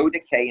slow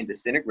decay and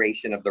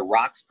disintegration of the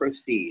rocks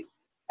proceed,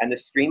 and the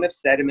stream of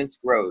sediments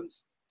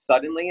grows,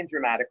 suddenly and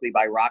dramatically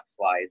by rock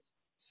slides,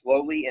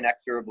 slowly,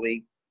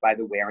 inexorably by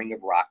the wearing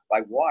of rock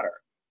by water.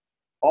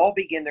 All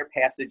begin their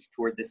passage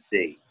toward the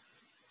sea.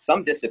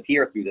 Some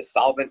disappear through the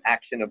solvent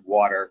action of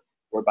water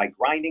or by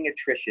grinding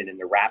attrition in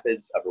the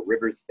rapids of a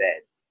river's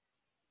bed.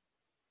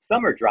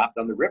 Some are dropped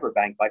on the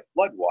riverbank by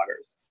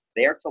floodwaters,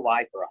 there to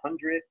lie for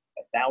 100,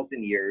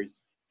 1,000 years,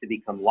 to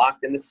become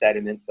locked in the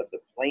sediments of the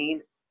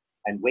plain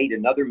and wait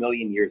another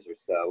million years or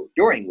so,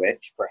 during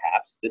which,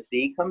 perhaps, the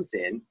sea comes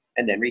in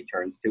and then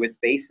returns to its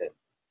basin.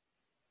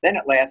 Then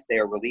at last they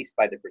are released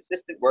by the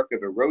persistent work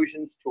of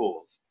erosion's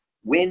tools,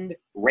 wind,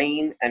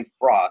 rain, and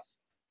frost,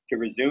 to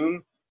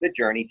resume the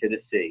journey to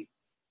the sea.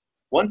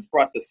 Once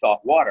brought to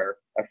salt water,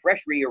 a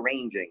fresh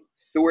rearranging,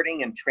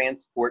 sorting, and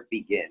transport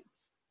begin.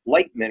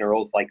 Light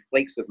minerals like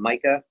flakes of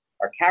mica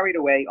are carried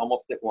away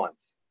almost at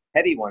once.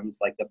 Heavy ones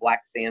like the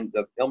black sands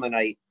of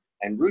ilmenite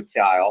and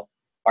rutile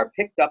are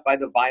picked up by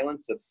the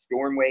violence of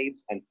storm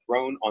waves and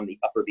thrown on the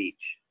upper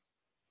beach.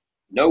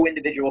 No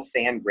individual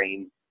sand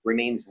grain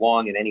remains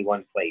long in any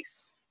one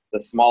place. The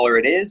smaller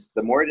it is,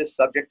 the more it is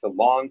subject to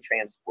long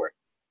transport.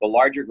 The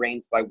larger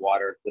grains by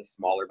water, the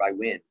smaller by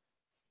wind.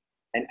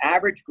 An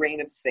average grain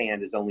of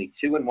sand is only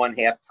 2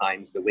 1/2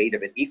 times the weight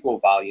of an equal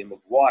volume of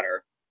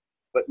water,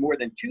 but more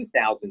than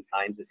 2,000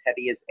 times as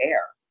heavy as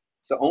air.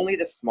 So only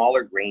the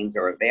smaller grains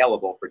are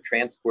available for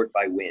transport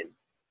by wind.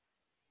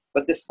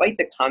 But despite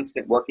the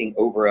constant working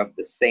over of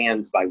the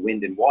sands by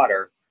wind and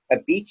water, a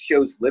beach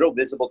shows little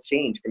visible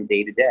change from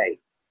day to day.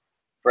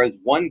 For as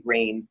one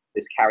grain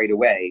is carried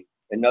away,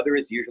 another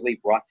is usually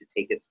brought to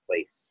take its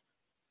place.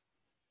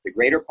 The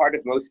greater part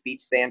of most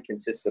beach sand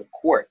consists of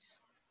quartz,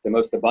 the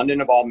most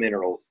abundant of all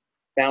minerals,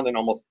 found in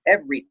almost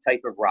every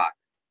type of rock.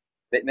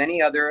 But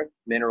many other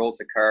minerals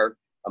occur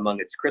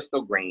among its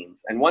crystal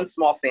grains, and one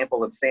small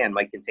sample of sand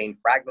might contain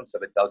fragments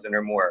of a dozen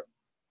or more.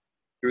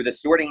 Through the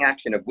sorting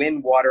action of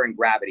wind, water, and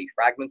gravity,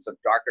 fragments of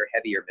darker,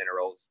 heavier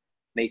minerals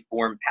may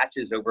form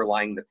patches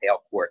overlying the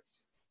pale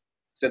quartz.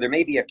 So there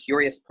may be a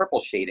curious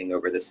purple shading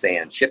over the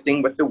sand,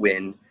 shifting with the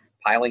wind,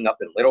 piling up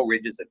in little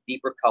ridges of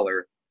deeper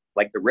color,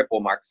 like the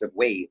ripple marks of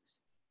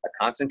waves, a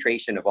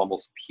concentration of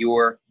almost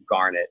pure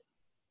garnet.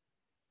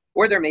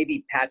 Or there may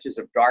be patches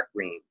of dark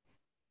green,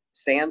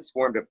 sands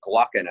formed of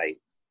glauconite,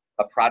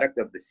 a product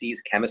of the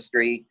sea's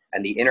chemistry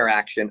and the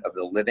interaction of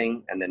the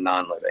living and the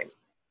non-living.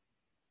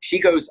 She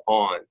goes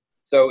on.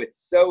 So it's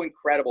so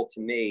incredible to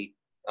me,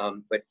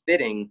 but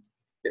fitting,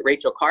 that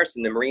Rachel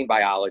Carson, the marine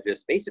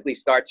biologist, basically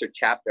starts her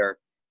chapter,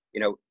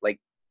 like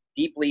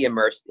deeply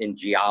immersed in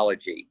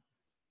geology.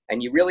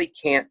 And you really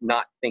can't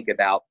not think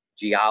about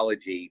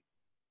geology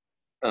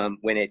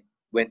when it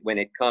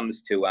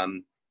comes to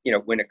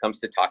when it comes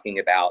to talking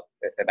about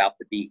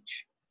the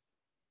beach.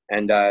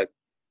 And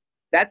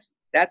that's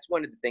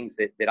one of the things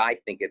that I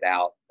think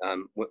about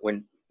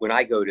when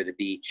I go to the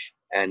beach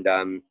and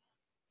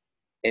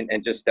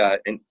just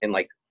and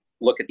like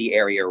look at the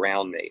area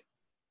around me.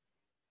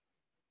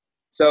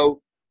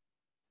 So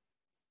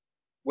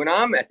when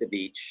I'm at the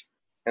beach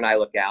and I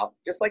look out,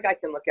 just like I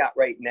can look out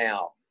right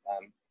now,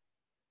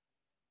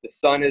 the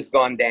sun has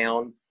gone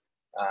down,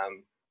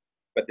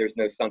 but there's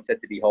no sunset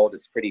to behold.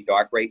 It's pretty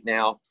dark right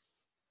now.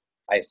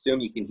 I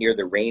assume you can hear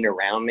the rain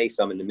around me,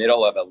 so I'm in the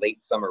middle of a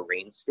late summer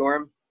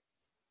rainstorm.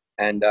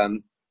 And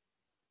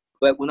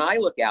but when I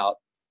look out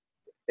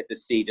at the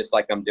sea, just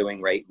like I'm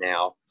doing right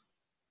now,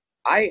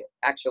 I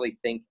actually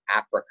think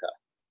Africa.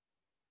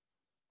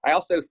 I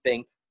also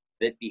think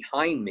that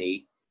behind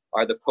me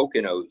are the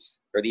Poconos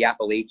or the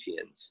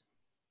Appalachians.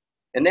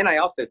 And then I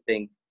also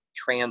think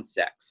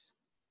transects,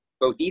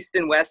 both east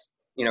and west,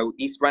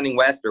 east running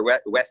west or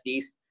west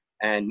east,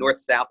 and north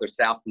south or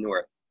south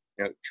north,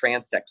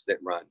 transects that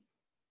run.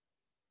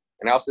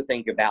 And I also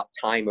think about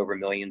time over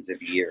millions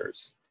of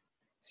years.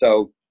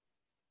 So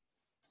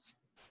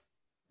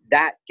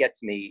that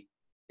gets me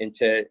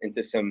into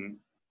some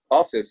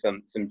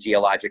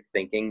geologic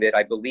thinking that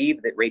I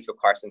believe that Rachel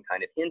Carson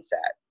kind of hints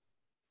at.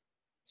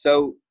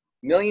 So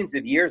millions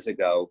of years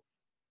ago,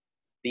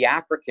 the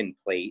African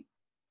plate,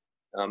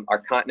 our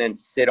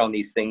continents sit on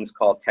these things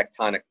called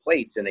tectonic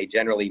plates, and they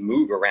generally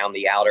move around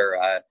the outer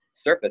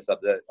surface of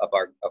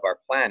our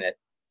planet.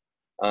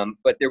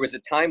 But there was a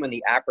time when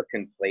the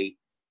African plate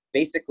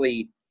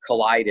basically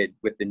collided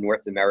with the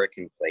North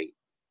American plate,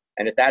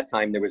 and at that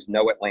time there was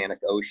no Atlantic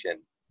Ocean.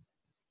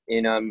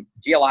 In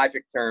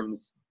geologic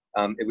terms,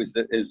 it was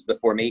the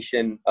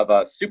formation of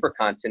a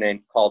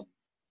supercontinent called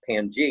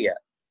Pangaea.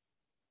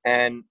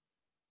 And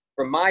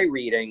from my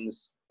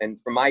readings and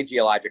from my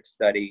geologic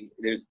study,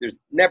 there's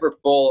never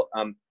full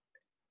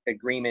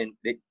agreement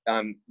that,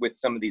 with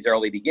some of these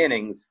early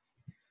beginnings,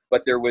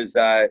 but there was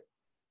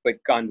but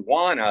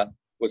Gondwana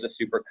was a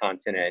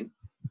supercontinent,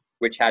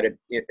 which had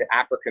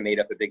Africa made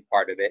up a big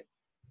part of it.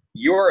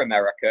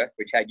 Euramerica,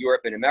 which had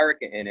Europe and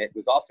America in it,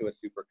 was also a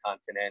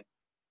supercontinent.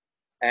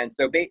 And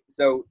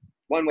so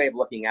one way of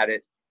looking at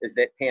it is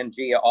that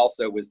Pangaea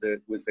also was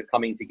the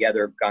coming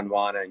together of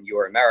Gondwana and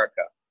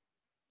Euramerica.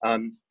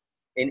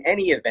 In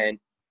any event,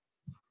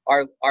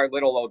 our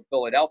little old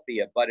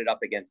Philadelphia butted up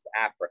against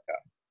Africa.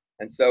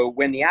 And so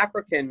when the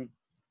African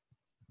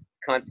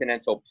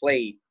continental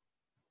plate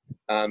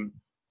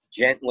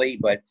gently,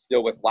 but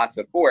still with lots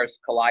of force,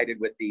 collided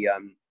with the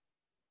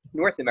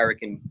North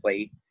American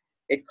plate,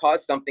 it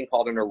caused something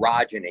called an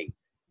orogeny,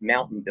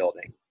 mountain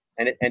building.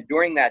 And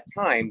during that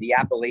time, the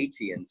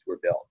Appalachians were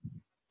built.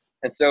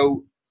 And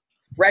so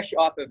fresh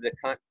off of the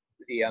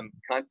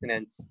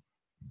continents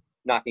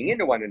knocking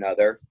into one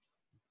another,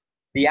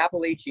 the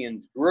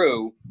Appalachians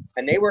grew,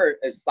 and they were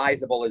as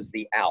sizable as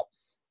the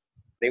Alps.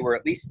 They were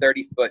at least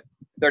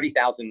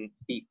 30,000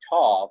 feet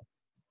tall.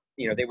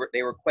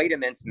 They were quite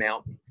immense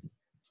mountains.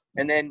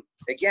 And then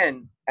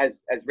again,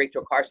 as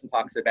Rachel Carson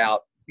talks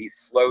about these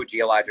slow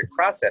geologic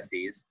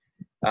processes,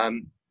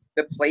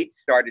 the plates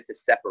started to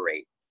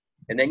separate.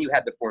 And then you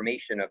had the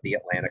formation of the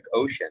Atlantic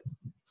Ocean.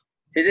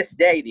 To this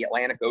day, the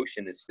Atlantic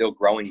Ocean is still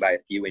growing by a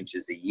few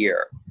inches a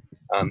year.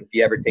 If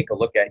you ever take a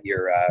look at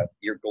your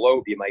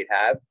globe you might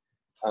have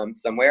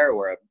somewhere,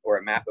 or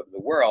a map of the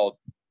world,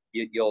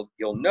 you'll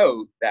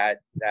note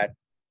that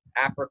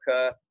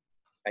Africa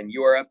and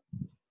Europe,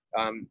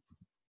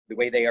 the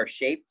way they are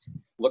shaped,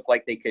 look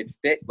like they could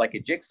fit like a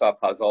jigsaw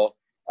puzzle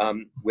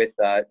with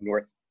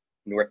North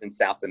and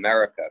South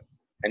America.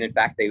 And in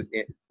fact,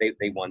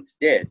 they once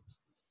did.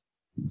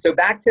 So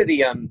back to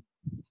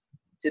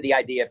the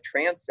idea of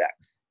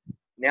transects.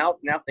 Now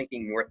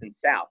thinking north and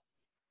south.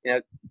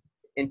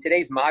 In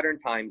today's modern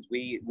times,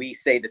 we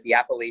say that the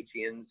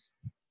Appalachians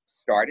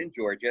start in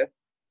Georgia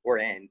or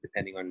end,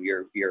 depending on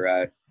your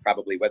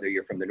probably whether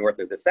you're from the north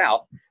or the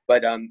south.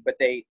 But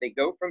they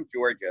go from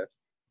Georgia,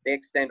 they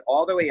extend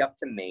all the way up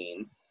to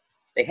Maine,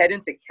 they head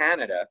into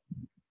Canada,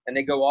 and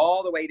they go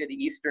all the way to the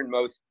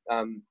easternmost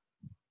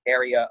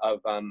area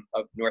of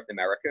North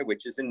America,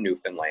 which is in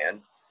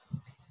Newfoundland.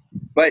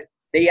 But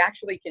they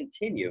actually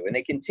continue, and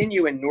they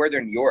continue in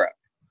Northern Europe,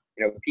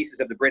 pieces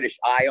of the British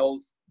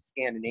Isles,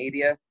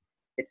 Scandinavia.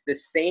 It's the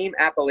same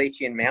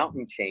Appalachian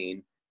mountain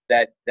chain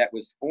that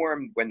was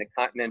formed when the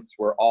continents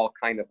were all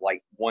kind of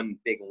like one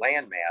big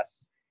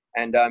landmass.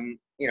 And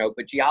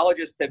but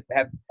geologists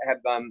have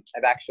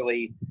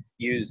actually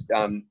used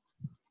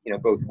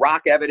both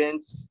rock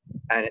evidence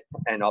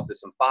and also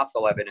some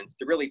fossil evidence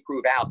to really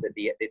prove out that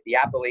the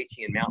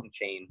Appalachian mountain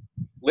chain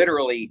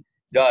literally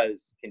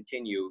does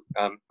continue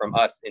from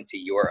us into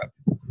Europe.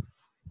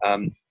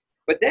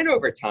 But then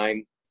over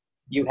time,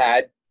 you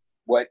had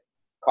what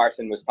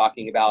Carson was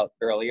talking about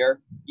earlier.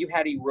 You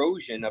had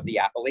erosion of the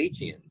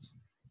Appalachians.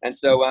 And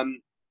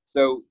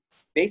so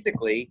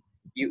basically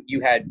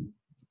you had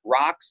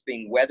rocks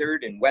being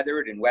weathered and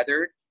weathered and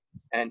weathered.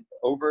 and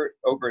over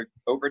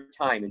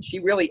time. And she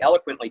really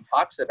eloquently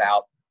talks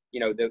about,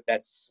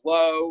 that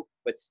slow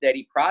but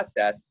steady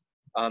process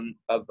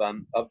of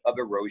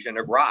erosion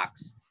of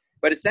rocks.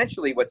 But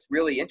essentially, what's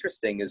really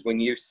interesting is when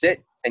you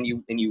sit and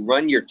you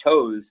run your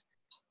toes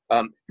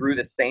through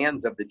the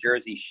sands of the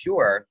Jersey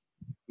Shore,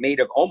 made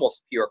of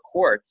almost pure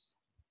quartz.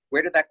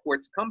 Where did that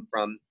quartz come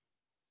from?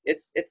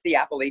 It's the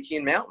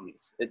Appalachian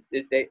Mountains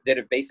that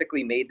have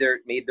basically made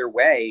their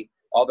way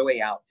all the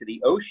way out to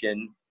the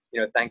ocean,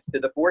 thanks to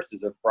the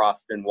forces of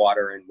frost and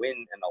water and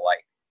wind and the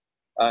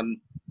like.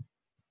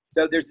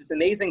 So there's this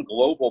amazing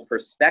global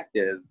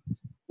perspective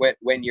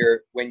when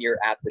you're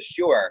at the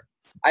shore.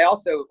 I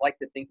also like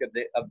to think of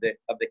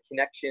the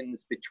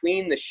connections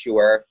between the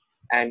shore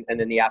and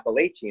then the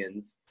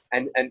Appalachians,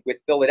 and with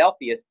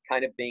Philadelphia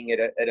kind of being at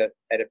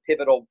a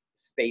pivotal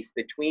space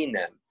between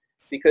them.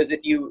 Because if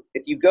you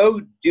go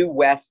due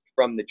west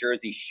from the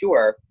Jersey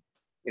Shore,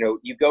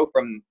 you go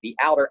from the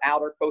outer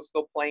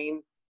coastal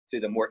plain to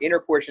the more inner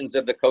portions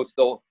of the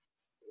coastal,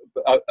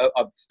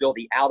 of still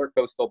the outer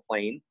coastal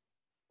plain.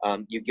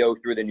 You go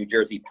through the New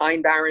Jersey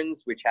Pine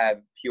Barrens, which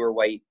have pure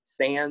white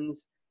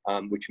sands,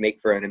 which make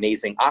for an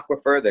amazing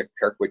aquifer, the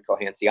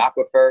Kirkwood-Cohansey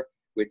Aquifer,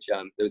 which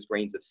those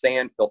grains of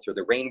sand filter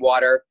the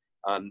rainwater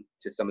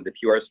to some of the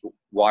purest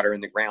water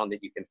in the ground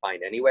that you can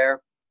find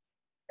anywhere.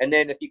 And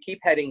then if you keep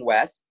heading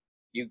west,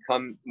 you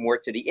come more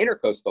to the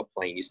intercoastal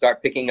plain. You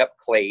start picking up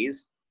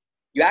clays.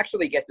 You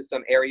actually get to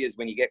some areas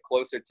when you get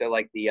closer to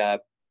like the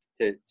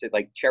to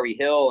like Cherry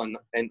Hill and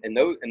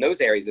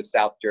those areas of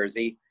South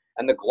Jersey,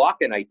 and the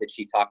glauconite that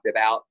she talked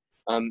about,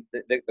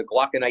 the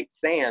glauconite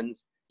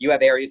sands. You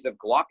have areas of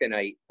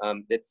glauconite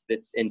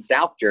that's in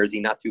South Jersey,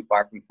 not too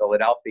far from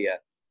Philadelphia.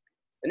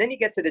 And then you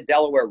get to the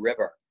Delaware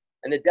River,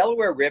 and the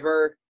Delaware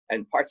River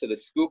and parts of the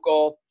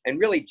Schuylkill, and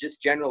really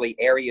just generally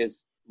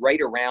areas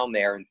right around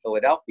there in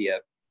Philadelphia.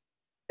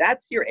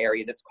 That's your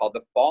area that's called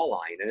the fall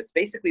line. And it's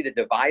basically the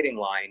dividing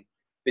line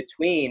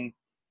between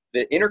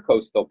the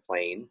intercoastal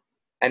plain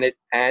and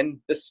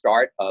the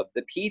start of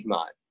the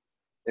Piedmont.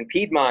 And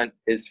Piedmont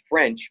is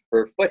French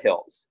for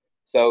foothills.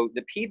 So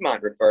the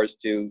Piedmont refers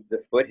to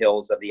the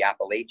foothills of the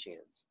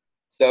Appalachians.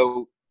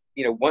 So,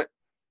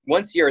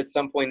 once you're at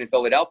some point in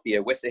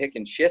Philadelphia,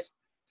 Wissahickon schist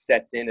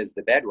sets in as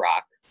the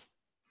bedrock,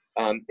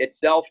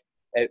 itself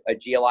a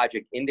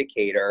geologic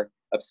indicator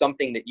of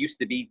something that used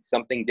to be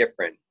something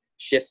different.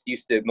 Schist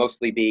used to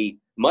mostly be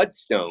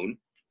mudstone,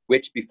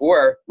 which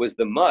before was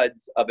the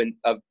muds of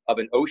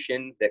an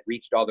ocean that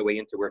reached all the way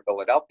into where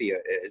Philadelphia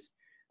is.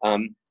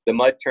 The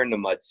mud turned to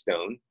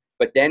mudstone,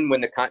 but then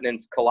when the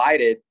continents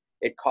collided,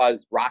 it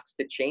caused rocks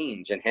to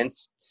change, and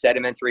hence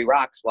sedimentary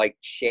rocks like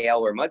shale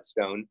or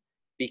mudstone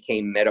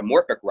became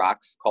metamorphic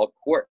rocks called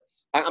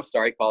quartz.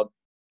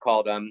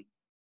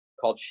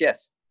 Called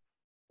schist.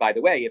 By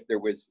the way, if there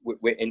was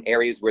in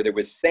areas where there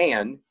was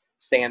sand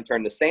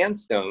turned to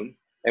sandstone.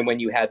 And when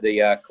you had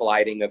the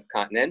colliding of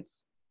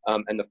continents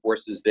and the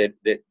forces that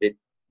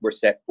were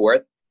set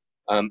forth,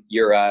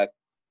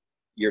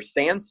 your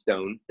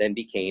sandstone then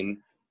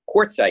became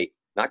quartzite,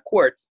 not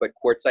quartz, but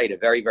quartzite, a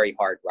very, very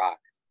hard rock.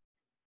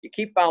 You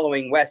keep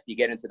following west, you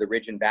get into the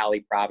Ridge and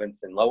Valley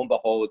province, and lo and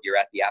behold, you're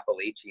at the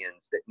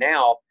Appalachians that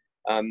now,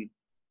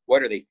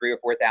 what are they, 3,000 or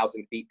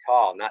 4,000 feet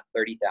tall, not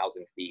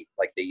 30,000 feet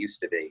like they used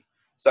to be.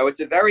 So it's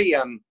a very,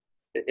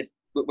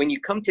 when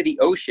you come to the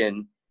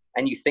ocean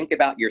and you think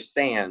about your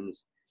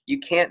sands, you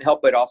can't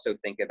help but also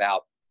think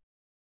about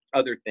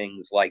other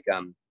things like,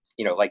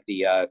 like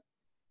the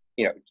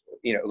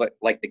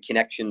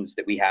connections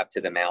that we have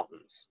to the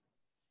mountains.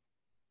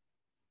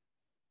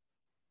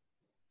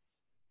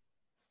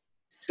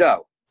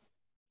 So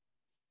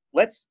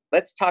let's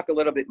talk a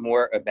little bit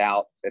more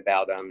about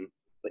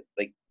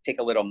take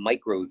a little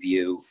micro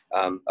view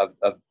of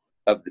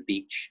the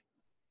beach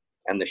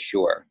and the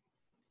shore.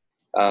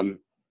 The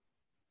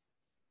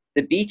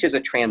beach is a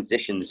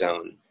transition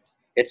zone.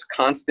 It's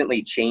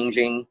constantly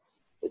changing.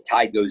 The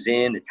tide goes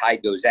in, the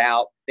tide goes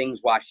out,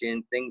 things wash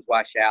in, things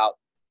wash out.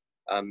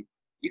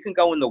 You can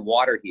go in the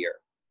water here.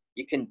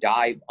 You can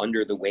dive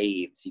under the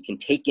waves. You can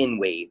take in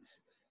waves.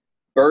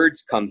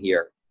 Birds come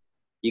here.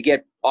 You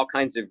get all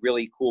kinds of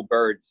really cool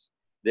birds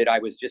that I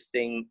was just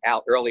seeing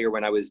out earlier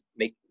when I was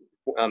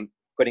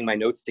putting my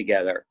notes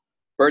together.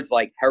 Birds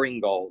like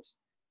herring gulls,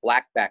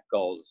 blackback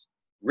gulls,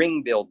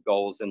 ring-billed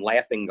gulls, and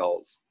laughing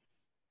gulls.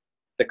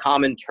 The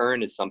common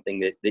tern is something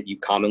that you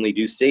commonly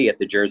do see at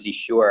the Jersey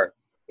Shore.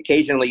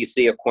 Occasionally you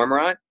see a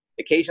cormorant.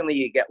 Occasionally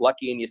you get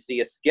lucky and you see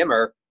a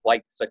skimmer,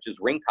 such as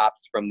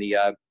ringtops from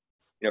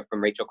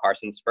from Rachel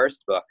Carson's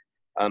first book.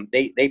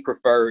 They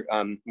prefer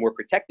more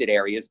protected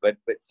areas, but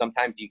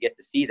sometimes you get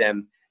to see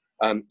them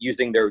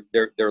using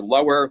their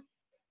lower,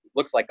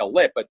 looks like a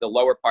lip, but the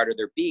lower part of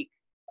their beak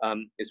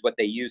is what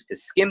they use to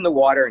skim the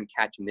water and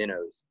catch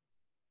minnows.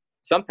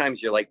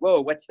 Sometimes you're like,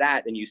 whoa, what's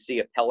that? And you see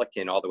a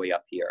pelican all the way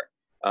up here.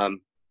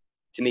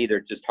 To me,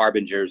 they're just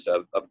harbingers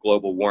of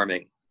global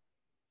warming.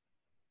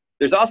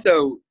 There's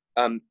also,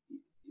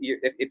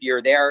 if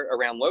you're there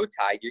around low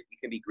tide, you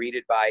can be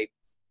greeted by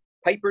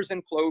pipers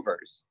and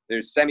plovers.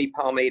 There's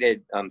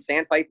semi-palmated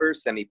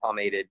sandpipers,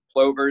 semi-palmated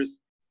plovers,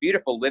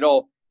 beautiful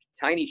little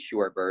tiny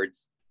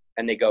shorebirds,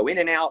 and they go in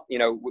and out. You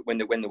know, when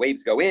the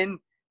waves go in,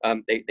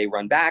 they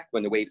run back.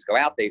 When the waves go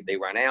out, they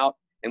run out.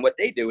 And what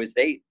they do is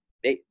they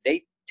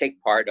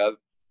take part of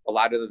a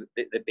lot of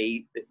the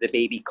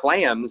baby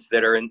clams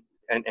that are in,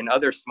 and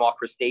other small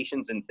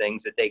crustaceans and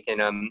things that they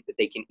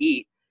can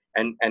eat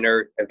and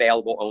are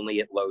available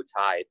only at low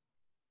tide.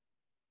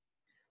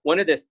 One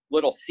of the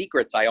little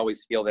secrets I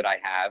always feel that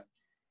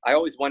I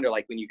always wonder,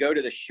 like when you go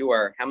to the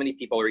shore, how many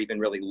people are even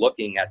really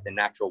looking at the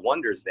natural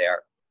wonders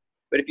there?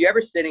 But if you're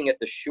ever sitting at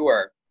the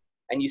shore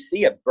and you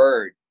see a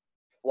bird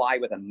fly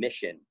with a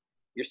mission,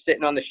 you're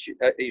sitting on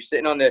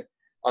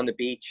the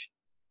beach,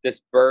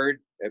 this bird,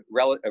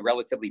 a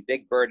relatively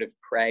big bird of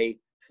prey,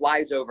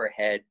 flies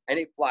overhead, and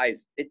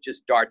it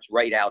just darts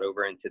right out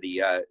over into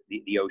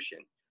the ocean,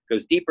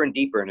 goes deeper and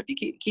deeper. And if you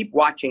keep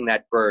watching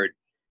that bird,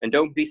 and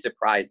don't be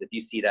surprised if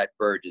you see that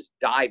bird just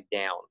dive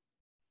down.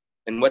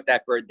 And what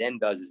that bird then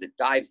does is it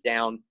dives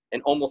down,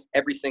 and almost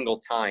every single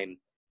time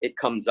it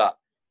comes up.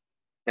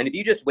 And if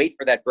you just wait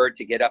for that bird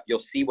to get up, you'll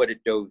see what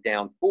it dove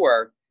down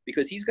for,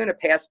 because he's going to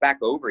pass back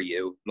over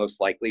you,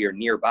 most likely, or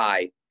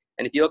nearby.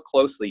 And if you look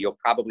closely, you'll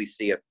probably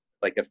see a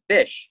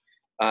fish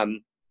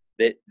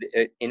that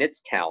in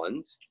its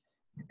talons.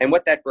 And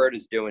what that bird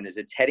is doing is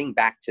it's heading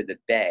back to the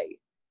bay.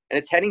 And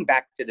it's heading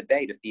back to the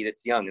bay to feed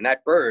its young. And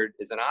that bird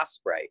is an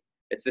osprey.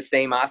 It's the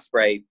same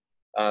osprey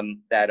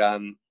that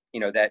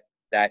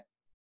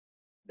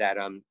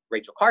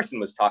Rachel Carson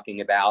was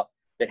talking about,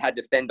 that had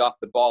to fend off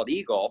the bald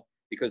eagle,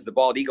 because the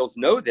bald eagles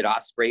know that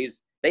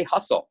ospreys, they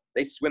hustle,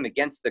 they swim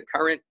against the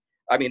current.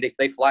 I mean,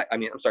 they fly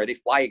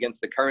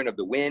against the current of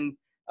the wind,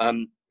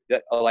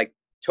 that are like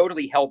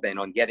totally hell-bent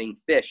on getting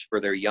fish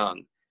for their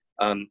young.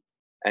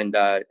 And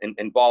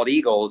bald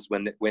eagles,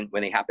 when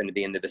they happen to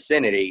be in the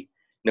vicinity,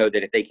 know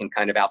that if they can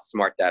kind of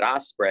outsmart that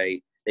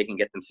osprey, they can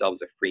get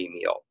themselves a free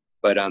meal.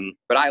 But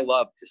I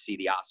love to see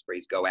the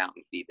ospreys go out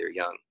and feed their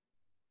young.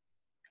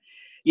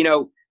 You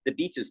know, the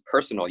beach is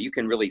personal. You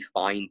can really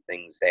find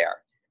things there.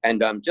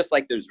 And just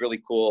like there's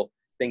really cool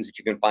things that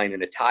you can find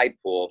in a tide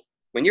pool,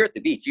 when you're at the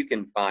beach, you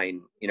can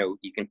find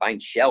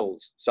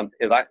shells.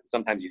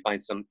 Sometimes you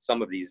find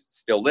some of these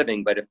still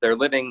living, but if they're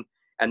living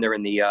and they're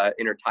in the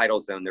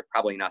intertidal zone, they're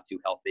probably not too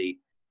healthy,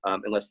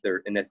 unless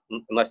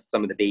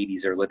some of the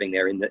babies are living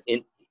there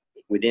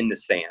within the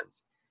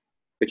sands.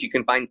 But you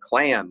can find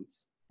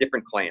clams,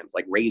 different clams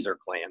like razor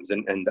clams,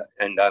 and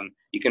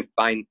you can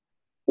find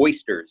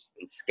oysters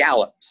and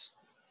scallops,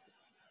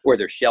 or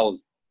their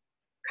shells,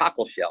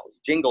 cockle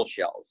shells, jingle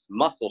shells,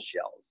 mussel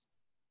shells,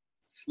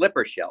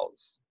 slipper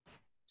shells,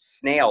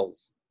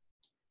 snails,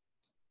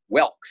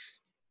 whelks,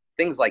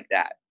 things like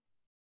that.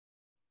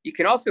 You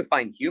can also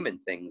find human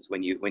things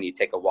when you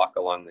take a walk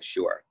along the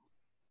shore.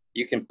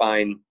 You can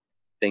find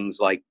things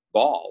like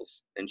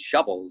balls and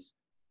shovels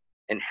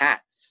and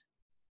hats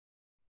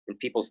and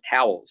people's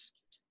towels.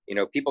 You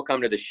know, people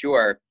come to the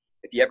shore.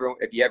 If you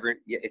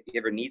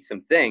ever need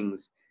some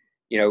things,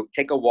 you know,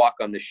 take a walk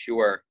on the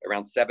shore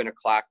around 7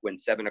 o'clock, when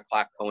 7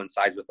 o'clock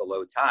coincides with the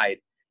low tide.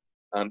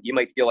 You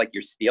might feel like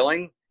you're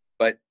stealing,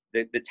 but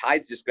the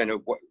tide's just going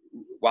to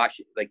wash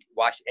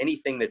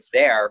anything that's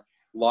there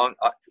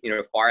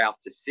far out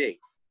to sea.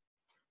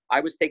 I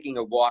was taking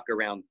a walk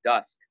around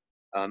dusk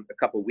a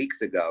couple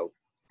weeks ago,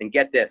 and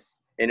get this,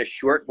 in a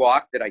short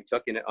walk that I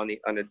took on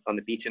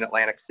the beach in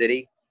Atlantic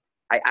City,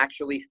 I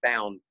actually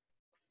found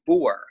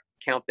 4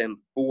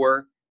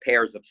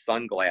 pairs of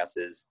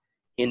sunglasses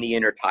in the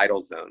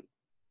intertidal zone.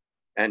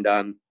 And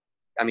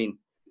I mean,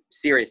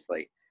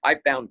 seriously, I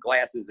found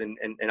glasses and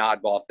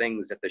oddball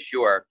things at the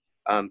shore,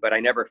 but I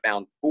never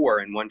found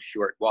 4 in one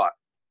short walk.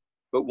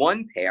 But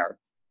one pair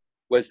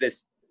was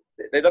this.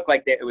 They looked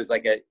like it was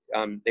like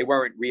they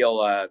weren't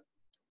real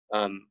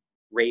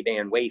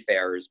Ray-Ban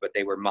Wayfarers, but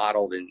they were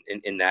modeled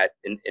in that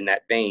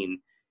vein.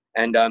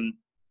 And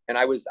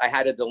I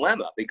had a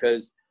dilemma,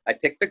 because I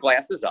picked the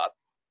glasses up.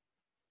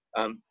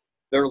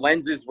 Their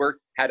lenses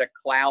had a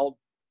cloud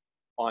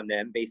on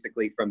them,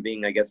 basically from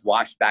being, I guess,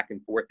 washed back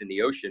and forth in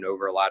the ocean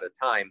over a lot of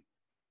time.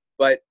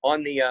 But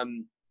on the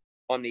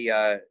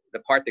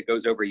part that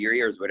goes over your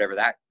ears, whatever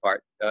that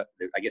part,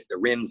 I guess the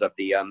rims of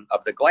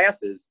the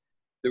glasses,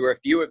 there were a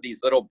few of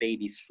these little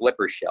baby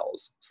slipper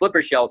shells.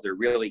 Slipper shells are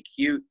really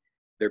cute.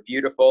 They're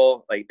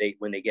beautiful. Like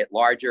when they get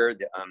larger,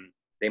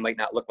 they might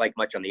not look like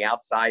much on the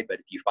outside, but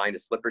if you find a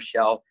slipper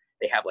shell,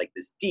 they have like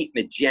this deep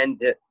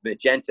magenta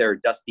or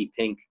dusty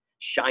pink,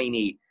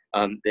 shiny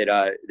that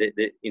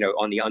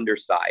on the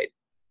underside.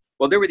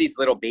 Well, there were these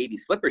little baby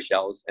slipper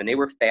shells, and they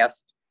were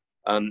fast,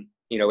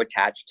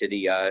 attached to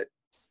the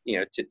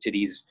to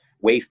these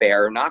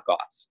Wayfarer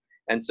knockoffs.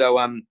 And so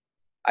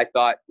I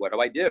thought, what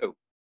do I do?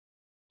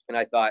 And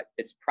I thought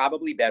it's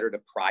probably better to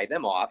pry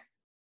them off,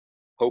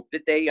 hope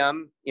that they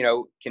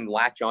can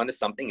latch on to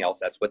something else.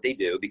 That's what they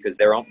do, because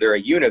they're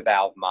a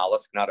univalve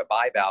mollusk, not a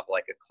bivalve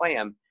like a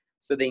clam.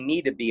 So they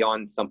need to be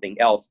on something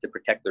else to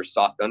protect their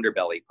soft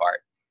underbelly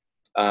part.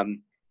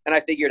 And I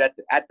figured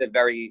at the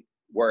very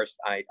worst,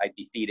 I'd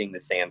be feeding the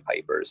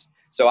sandpipers.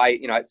 So I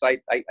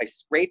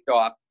scraped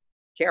off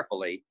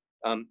carefully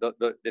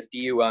the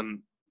few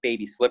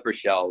baby slipper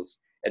shells,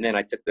 and then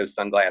I took those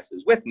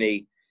sunglasses with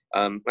me.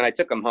 When I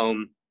took them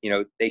home,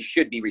 they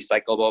should be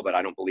recyclable, but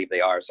I don't believe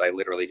they are. So I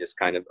literally just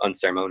kind of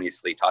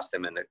unceremoniously tossed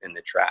them in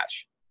the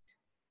trash.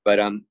 But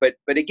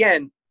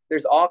again,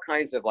 there's all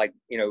kinds of like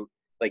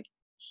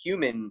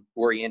human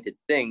oriented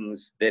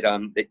things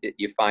that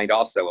you find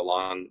also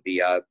along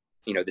the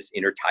this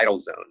intertidal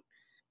zone.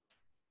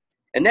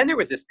 And then there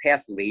was this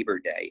past Labor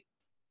Day.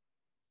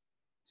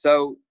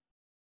 So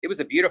it was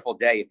a beautiful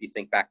day if you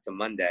think back to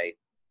Monday.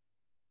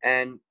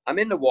 And I'm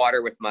in the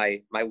water with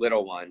my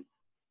little one.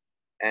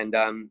 And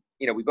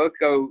we both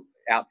go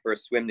out for a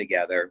swim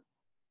together.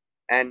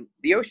 And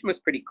the ocean was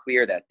pretty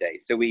clear that day.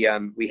 So we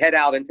head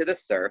out into the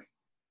surf.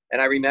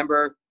 And I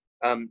remember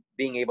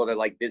being able to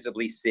like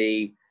visibly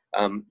see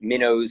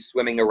minnows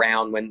swimming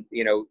around when,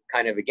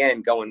 kind of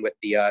again going with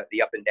the up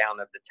and down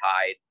of the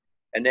tide.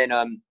 And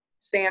then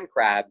sand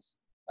crabs,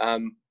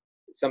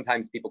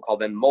 sometimes people call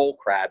them mole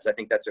crabs. I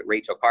think that's what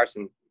Rachel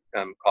Carson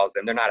calls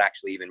them. They're not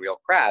actually even real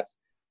crabs.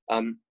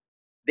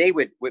 They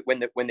would, when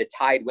the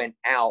tide went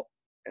out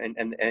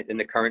and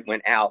the current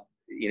went out,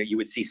 you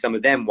would see some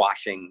of them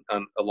washing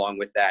along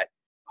with that,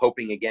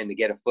 hoping again to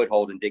get a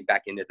foothold and dig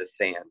back into the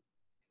sand.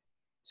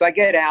 So I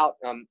get out,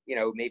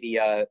 maybe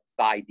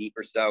thigh deep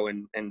or so,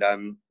 and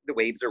the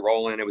waves are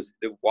rolling.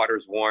 The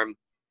water's warm.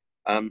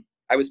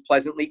 I was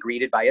pleasantly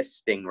greeted by a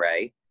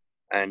stingray,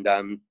 and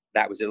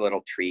that was a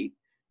little treat.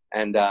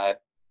 And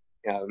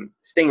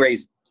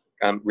stingrays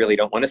really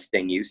don't want to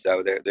sting you,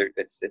 so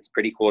it's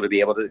pretty cool to be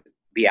able to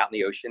be out in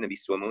the ocean and be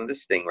swimming with a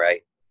stingray.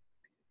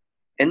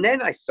 And then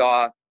I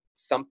saw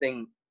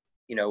something,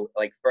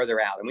 like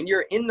further out. And when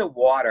you're in the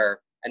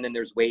water and then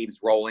there's waves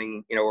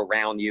rolling,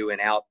 around you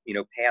and out,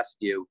 past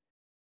you,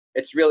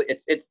 it's really,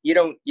 it's you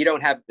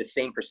don't have the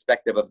same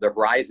perspective of the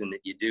horizon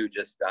that you do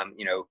just,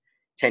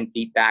 10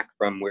 feet back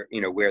from where,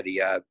 where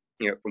the,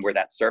 from where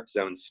that surf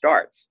zone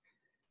starts.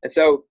 And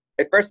so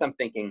at first I'm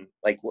thinking,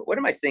 like, what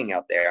am I seeing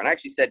out there? And I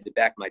actually said to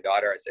Beck, my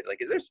daughter, I said,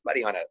 like, is there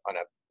somebody on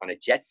a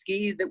jet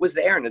ski that was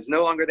there and is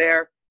no longer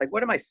there? Like,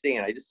 what am I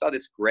seeing? I just saw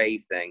this gray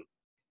thing.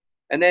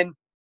 And then,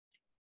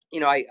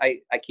 I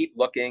keep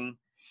looking,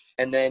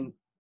 and then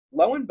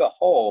lo and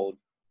behold,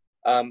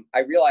 I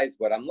realized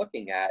what I'm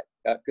looking at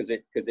because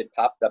it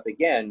popped up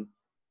again,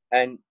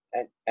 and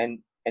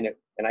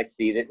I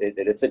see that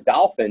it's a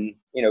dolphin,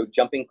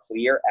 jumping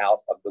clear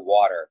out of the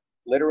water,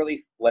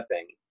 literally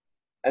flipping.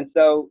 And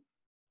so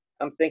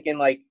I'm thinking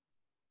like,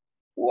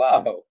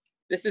 whoa,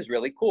 this is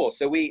really cool.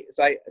 So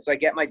I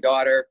get my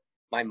daughter.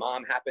 My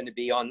mom happened to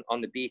be on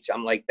the beach.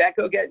 I'm like, Beck,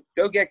 go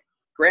get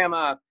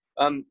grandma.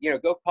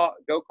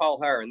 Go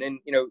call her. And then,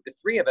 the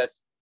three of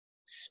us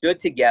stood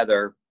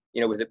together,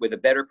 with a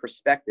better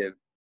perspective.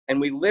 And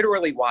we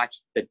literally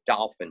watched the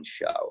dolphin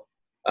show.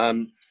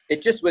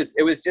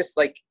 It was just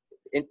like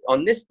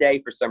on this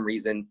day, for some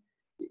reason,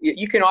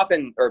 you can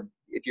often, or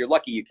if you're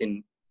lucky, you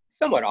can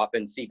somewhat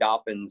often see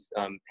dolphins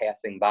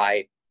passing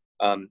by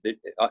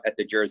at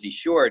the Jersey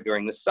Shore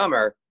during the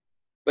summer.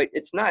 But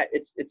it's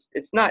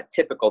not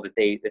typical that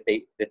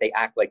they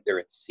act like they're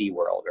at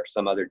SeaWorld or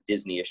some other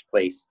Disney-ish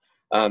place.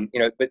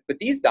 But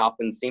these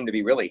dolphins seem to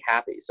be really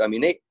happy. So I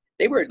mean,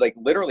 they were like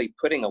literally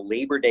putting a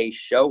Labor Day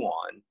show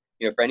on,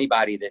 for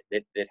anybody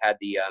that had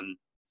the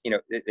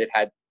that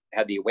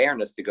had the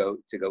awareness to go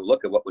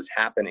look at what was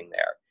happening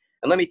there.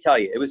 And let me tell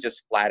you, it was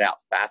just flat out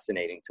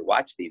fascinating to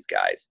watch these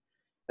guys.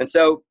 And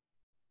so,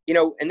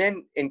 and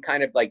then in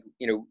kind of like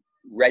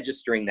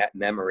registering that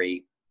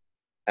memory,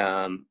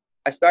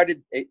 I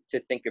started to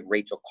think of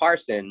Rachel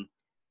Carson,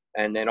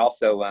 and then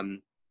also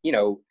and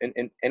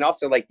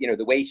also like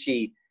the way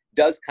she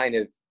does kind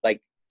of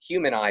like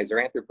humanize or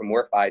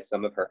anthropomorphize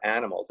some of her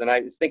animals. And I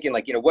was thinking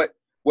like,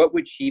 what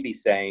would she be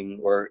saying,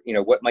 or,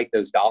 what might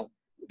that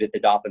the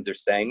dolphins are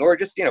saying, or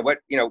just,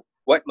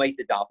 what might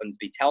the dolphins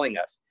be telling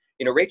us?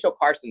 Rachel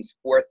Carson's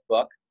fourth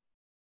book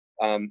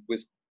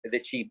was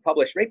that she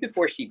published right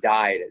before she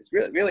died. It's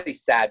really, really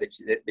sad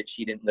that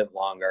she didn't live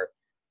longer.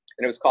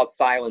 And it was called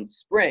Silent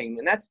Spring.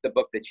 And that's the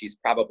book that she's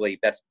probably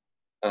best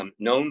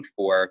known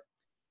for.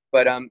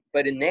 But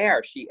in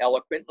there, she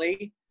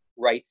eloquently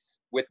writes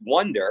with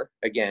wonder.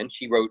 Again,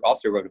 she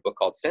also wrote a book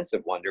called Sense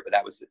of Wonder, but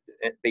that was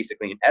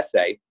basically an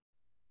essay.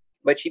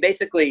 But she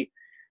basically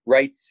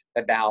writes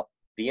about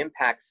the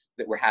impacts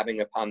that we're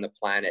having upon the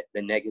planet,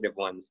 the negative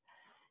ones.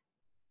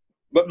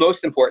 But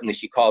most importantly,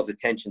 she calls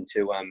attention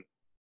to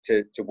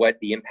what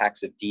the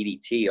impacts of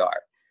DDT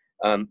are.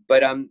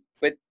 But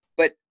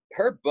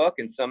her book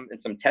and some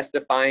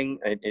testifying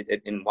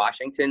in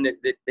Washington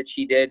that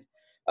she did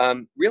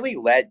really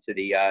led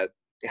to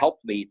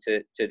helped lead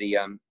to the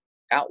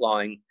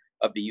outlawing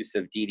of the use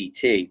of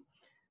DDT,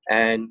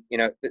 and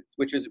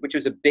which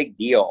was a big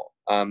deal.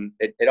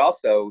 It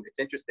also, it's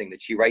interesting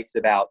that she writes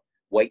about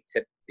white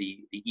tip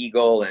the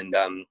eagle, and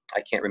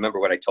I can't remember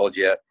what I told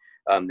you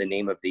the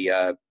name of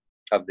the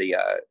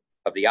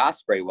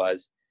osprey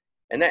was,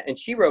 and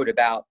she wrote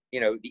about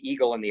the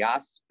eagle and the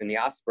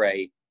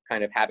osprey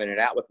kind of having it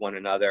out with one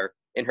another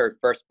in her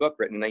first book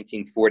written in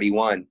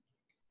 1941.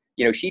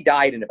 You know, she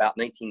died in about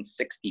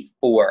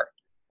 1964.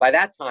 By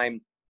that time,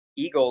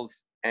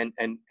 eagles and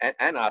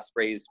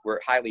ospreys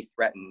were highly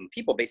threatened.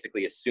 People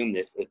basically assumed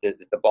that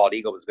the bald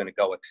eagle was going to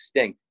go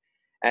extinct.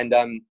 And,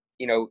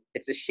 you know,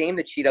 it's a shame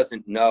that she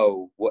doesn't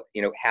know what,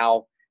 you know,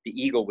 how the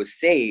eagle was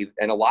saved.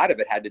 And a lot of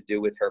it had to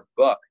do with her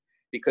book,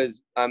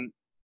 because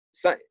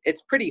so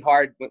it's pretty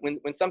hard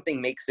when something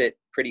makes it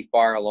pretty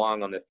far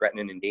along on the threatened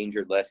and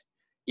endangered list.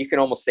 You can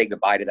almost say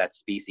goodbye to that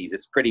species.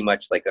 It's pretty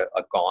much like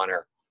a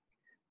goner.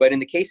 But in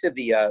the case of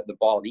the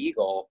bald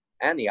eagle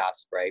and the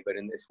osprey, but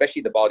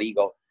especially the bald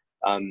eagle,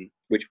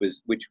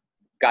 which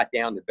got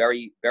down to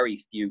very, very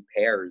few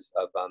pairs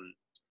of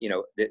you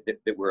know,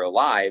 that were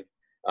alive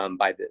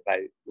by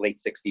late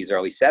 60s,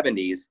 early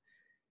 70s.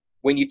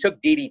 When you took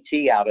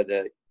DDT out of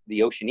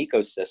the ocean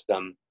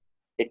ecosystem,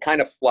 it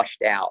kind of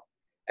flushed out.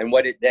 And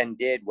what it then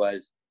did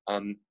was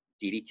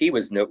DDT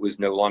was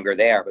no longer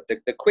there. But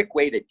the quick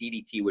way that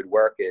DDT would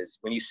work is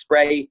when you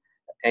spray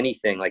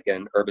anything like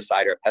an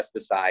herbicide or a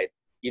pesticide,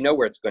 you know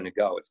where it's going to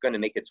go. It's going to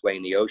make its way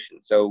in the ocean.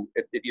 So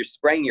if you're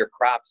spraying your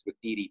crops with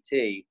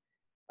DDT,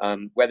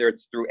 whether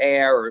it's through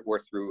air or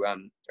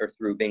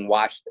through being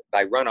washed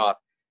by runoff,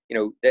 you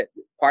know, that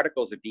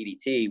particles of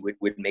DDT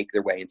would make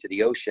their way into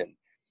the ocean,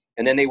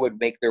 and then they would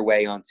make their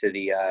way onto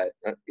the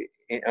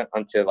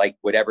onto like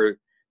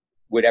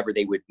whatever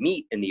they would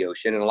meet in the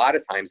ocean. And a lot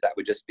of times that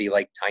would just be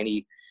like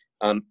tiny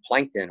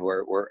plankton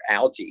or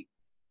algae.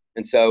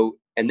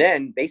 And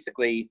then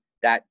basically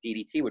that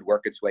DDT would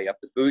work its way up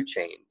the food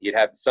chain. You'd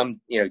have some,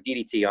 you know,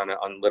 DDT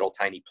on little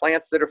tiny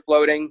plants that are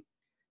floating.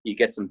 You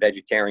get some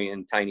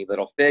vegetarian tiny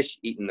little fish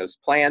eating those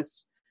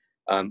plants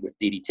with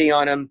DDT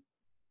on them.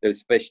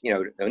 Those fish, you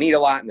know, don't eat a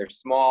lot and they're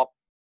small.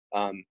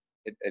 A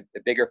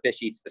bigger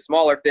fish eats the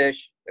smaller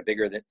fish. A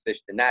bigger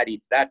fish than that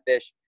eats that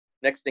fish.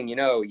 Next thing you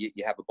know, you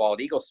have a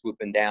bald eagle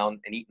swooping down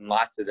and eating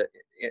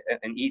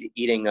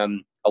eating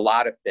a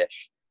lot of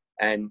fish,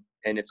 and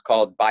it's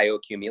called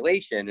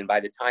bioaccumulation. And by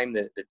the time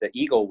that the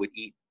eagle would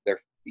eat the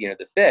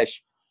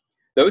fish,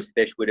 those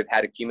fish would have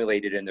had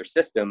accumulated in their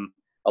system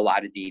a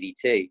lot of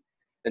DDT.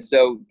 And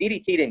so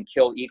DDT didn't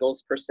kill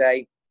eagles per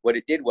se. What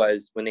it did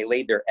was when they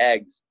laid their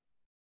eggs,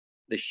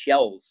 the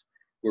shells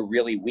were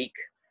really weak,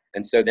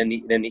 and so then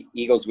the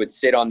eagles would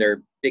sit on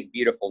their big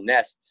beautiful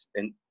nests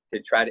and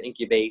to try to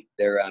incubate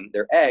their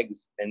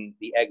eggs, and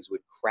the eggs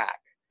would crack.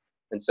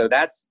 And so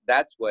that's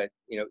what,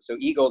 you know, so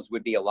eagles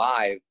would be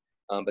alive,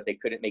 but they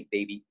couldn't make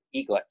baby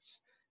eaglets.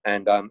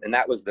 And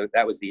that was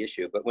the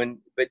issue.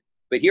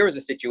 But here was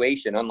a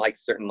situation, unlike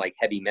certain like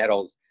heavy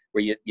metals,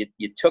 where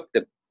you took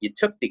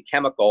the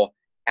chemical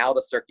out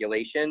of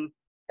circulation,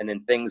 and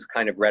then things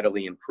kind of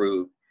readily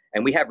improved.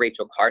 And we have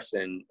Rachel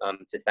Carson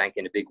to thank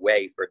in a big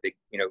way for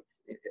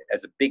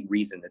as a big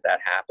reason that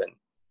happened.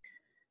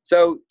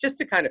 So just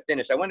to kind of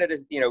finish, I wanted to,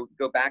 you know,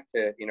 go back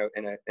to, you know,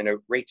 in a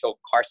Rachel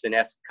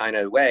Carson-esque kind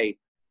of way.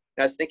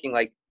 And I was thinking,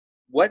 like,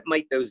 what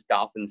might those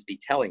dolphins be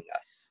telling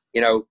us? You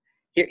know,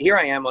 here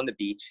I am on the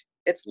beach.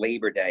 It's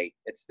Labor Day.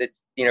 It's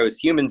you know, as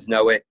humans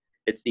know it,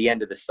 it's the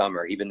end of the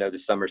summer, even though the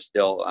summer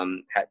still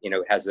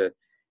has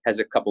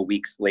a couple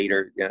weeks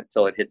later, you know,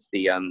 until it hits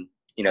the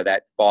you know,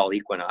 that fall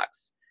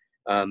equinox.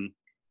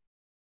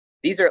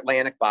 These are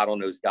Atlantic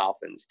bottlenose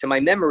dolphins. To my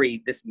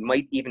memory, this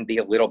might even be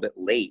a little bit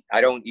late. I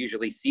don't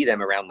usually see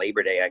them around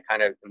Labor Day. I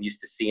kind of am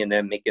used to seeing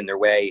them making their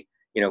way,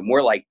 you know,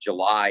 more like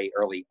July,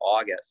 early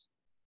August.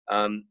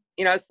 You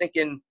know, I was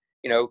thinking,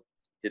 you know,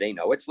 do they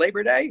know it's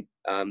Labor Day?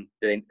 Do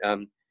they,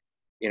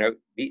 you know,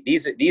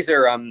 these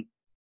are,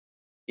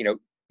 you know,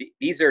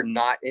 these are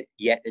not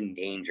yet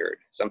endangered.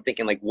 So I'm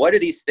thinking, like, what are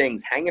these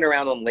things hanging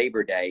around on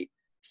Labor Day,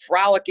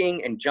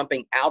 frolicking and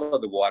jumping out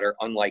of the water,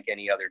 unlike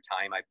any other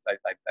time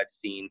I've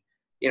seen?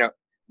 You know,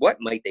 what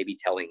might they be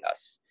telling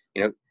us?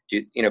 You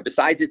know,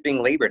 besides it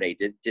being Labor Day,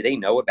 do they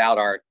know about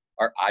our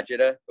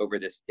agita over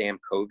this damn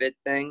COVID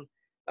thing?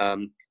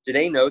 Do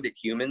they know that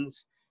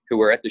humans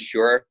who are at the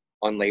shore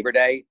on Labor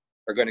Day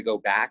are going to go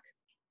back,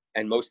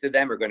 and most of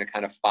them are going to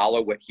kind of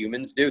follow what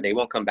humans do? They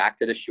won't come back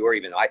to the shore,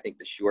 even though I think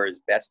the shore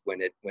is best when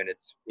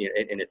it's, you know,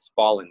 in its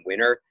fall and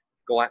winter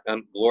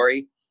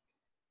glory.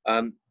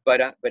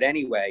 But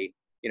anyway,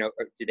 you know,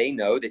 do they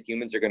know that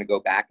humans are going to go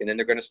back, and then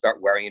they're going to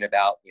start worrying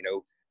about, you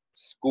know,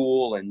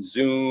 school and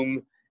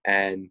Zoom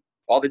and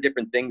all the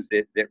different things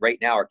that right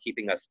now are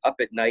keeping us up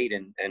at night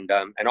and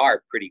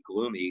are pretty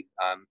gloomy.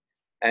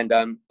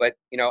 But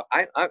you know,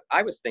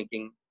 I was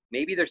thinking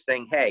maybe they're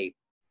saying, hey,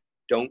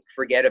 don't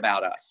forget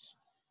about us.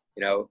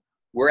 You know,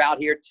 we're out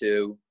here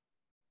too.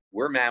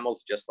 We're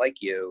mammals just like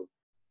you.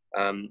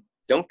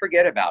 Don't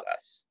forget about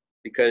us,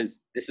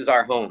 because this is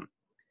our home.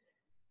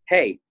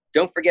 Hey,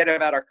 don't forget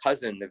about our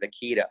cousin, the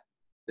vaquita.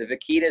 The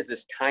vaquita is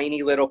this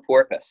tiny little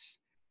porpoise.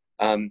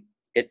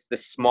 It's the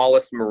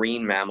smallest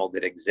marine mammal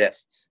that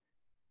exists,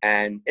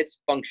 and it's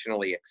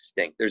functionally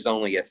extinct. There's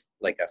only a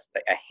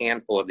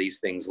handful of these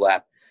things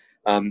left.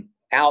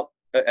 Out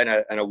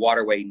in a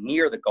waterway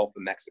near the Gulf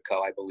of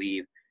Mexico, I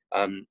believe.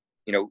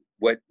 You know,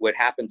 what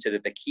happened to the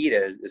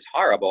vaquita is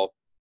horrible,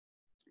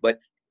 but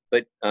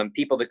But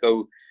people that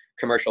go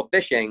commercial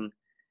fishing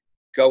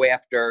go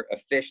after a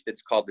fish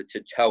that's called the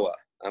Tatoa.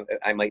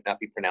 I might not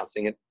be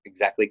pronouncing it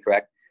exactly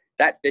correct.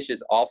 That fish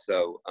is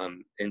also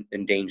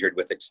endangered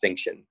with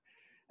extinction.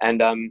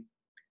 And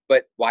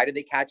but why do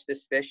they catch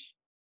this fish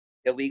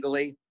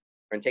illegally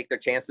and take their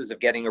chances of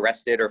getting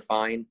arrested or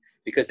fined?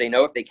 Because they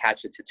know if they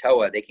catch a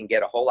Tatoa, they can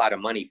get a whole lot of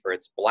money for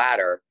its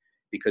bladder,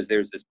 because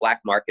there's this black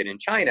market in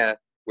China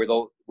where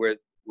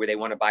they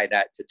want to buy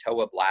that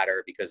Tatoa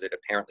bladder because it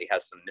apparently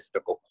has some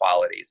mystical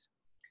qualities.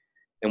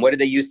 And what do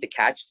they use to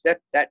catch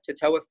that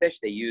Tatoa fish?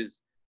 They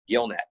use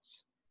gill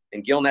nets.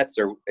 And gill nets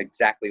are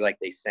exactly like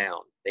they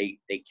sound. They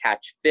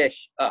catch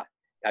fish.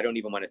 I don't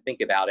even want to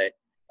think about it.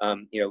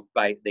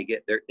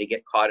 They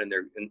get caught in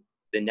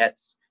the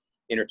nets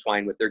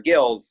intertwined with their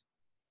gills.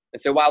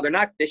 And so while they're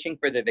not fishing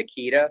for the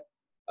vaquita,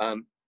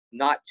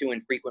 not too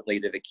infrequently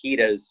the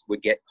vaquitas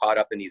would get caught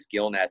up in these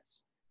gill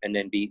nets and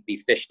then be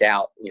fished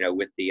out,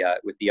 with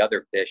the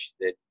other fish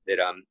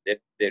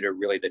that are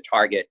really the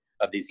target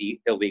of these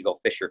illegal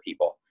fisher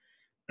people.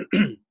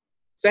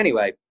 So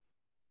anyway,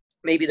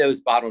 maybe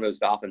those bottlenose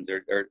dolphins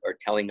are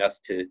telling us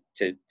to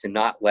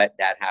not let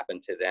that happen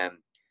to them.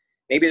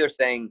 Maybe they're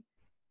saying,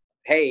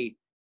 hey,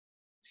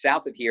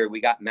 south of here,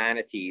 we got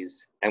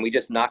manatees, and we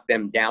just knocked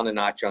them down a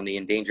notch on the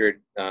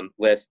endangered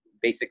list,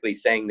 basically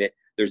saying that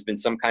there's been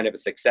some kind of a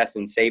success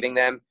in saving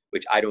them,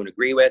 which I don't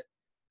agree with.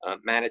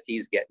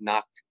 Manatees get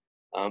knocked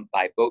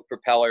by boat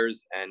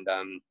propellers, and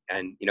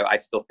I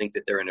still think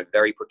that they're in a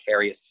very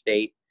precarious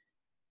state.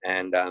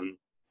 And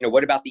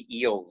what about the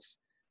eels?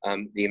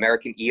 The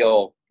American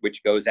eel,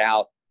 which goes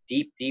out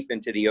deep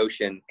into the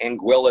ocean,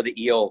 Anguilla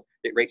the eel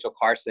that Rachel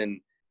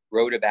Carson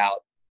wrote about,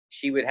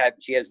 she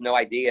has no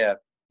idea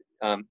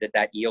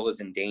that eel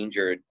is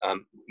endangered,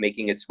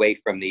 making its way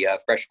from the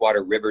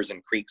freshwater rivers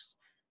and creeks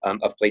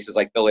of places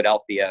like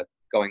Philadelphia,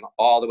 going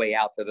all the way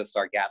out to the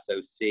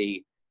Sargasso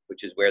Sea,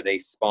 which is where they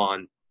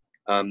spawn.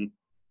 I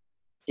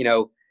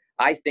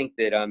think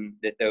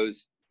that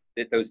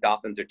those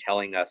dolphins are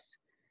telling us,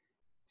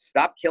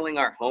 stop killing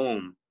our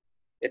home.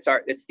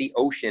 It's the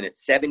ocean.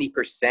 It's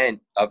 70%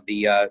 of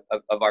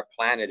our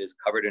planet is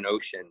covered in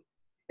ocean.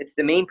 It's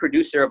the main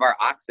producer of our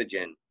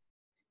oxygen.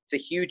 It's a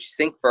huge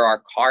sink for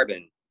our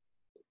carbon.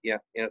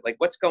 Like,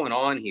 what's going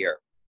on here?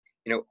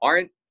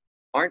 Aren't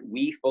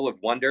we full of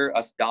wonder,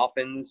 us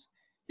dolphins?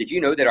 Did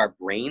you know that our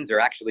brains are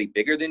actually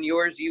bigger than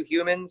yours, you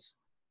humans?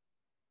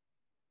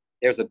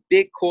 There's a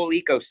big, cool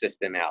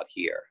ecosystem out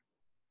here.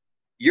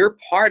 You're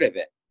part of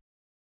it.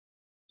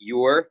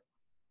 You're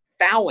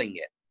fouling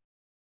it.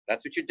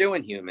 That's what you're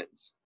doing,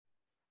 humans.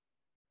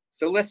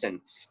 So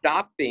listen,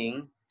 stop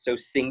being so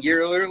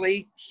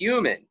singularly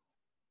human.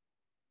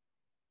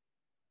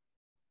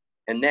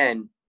 And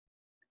then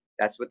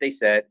that's what they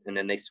said, and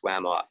then they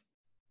swam off.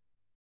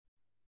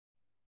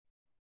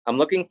 I'm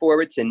looking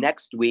forward to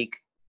next week.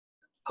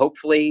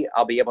 Hopefully,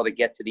 I'll be able to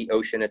get to the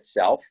ocean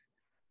itself.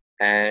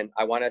 And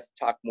I want to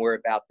talk more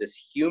about this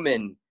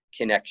human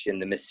connection,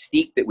 the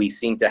mystique that we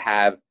seem to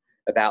have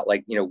about,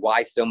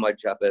 why so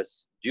much of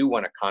us do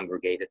want to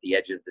congregate at the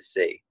edge of the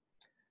sea.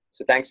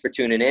 So thanks for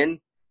tuning in.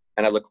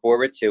 And I look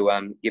forward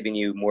to giving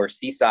you more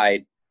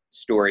seaside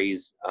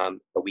stories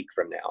a week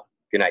from now.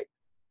 Good night.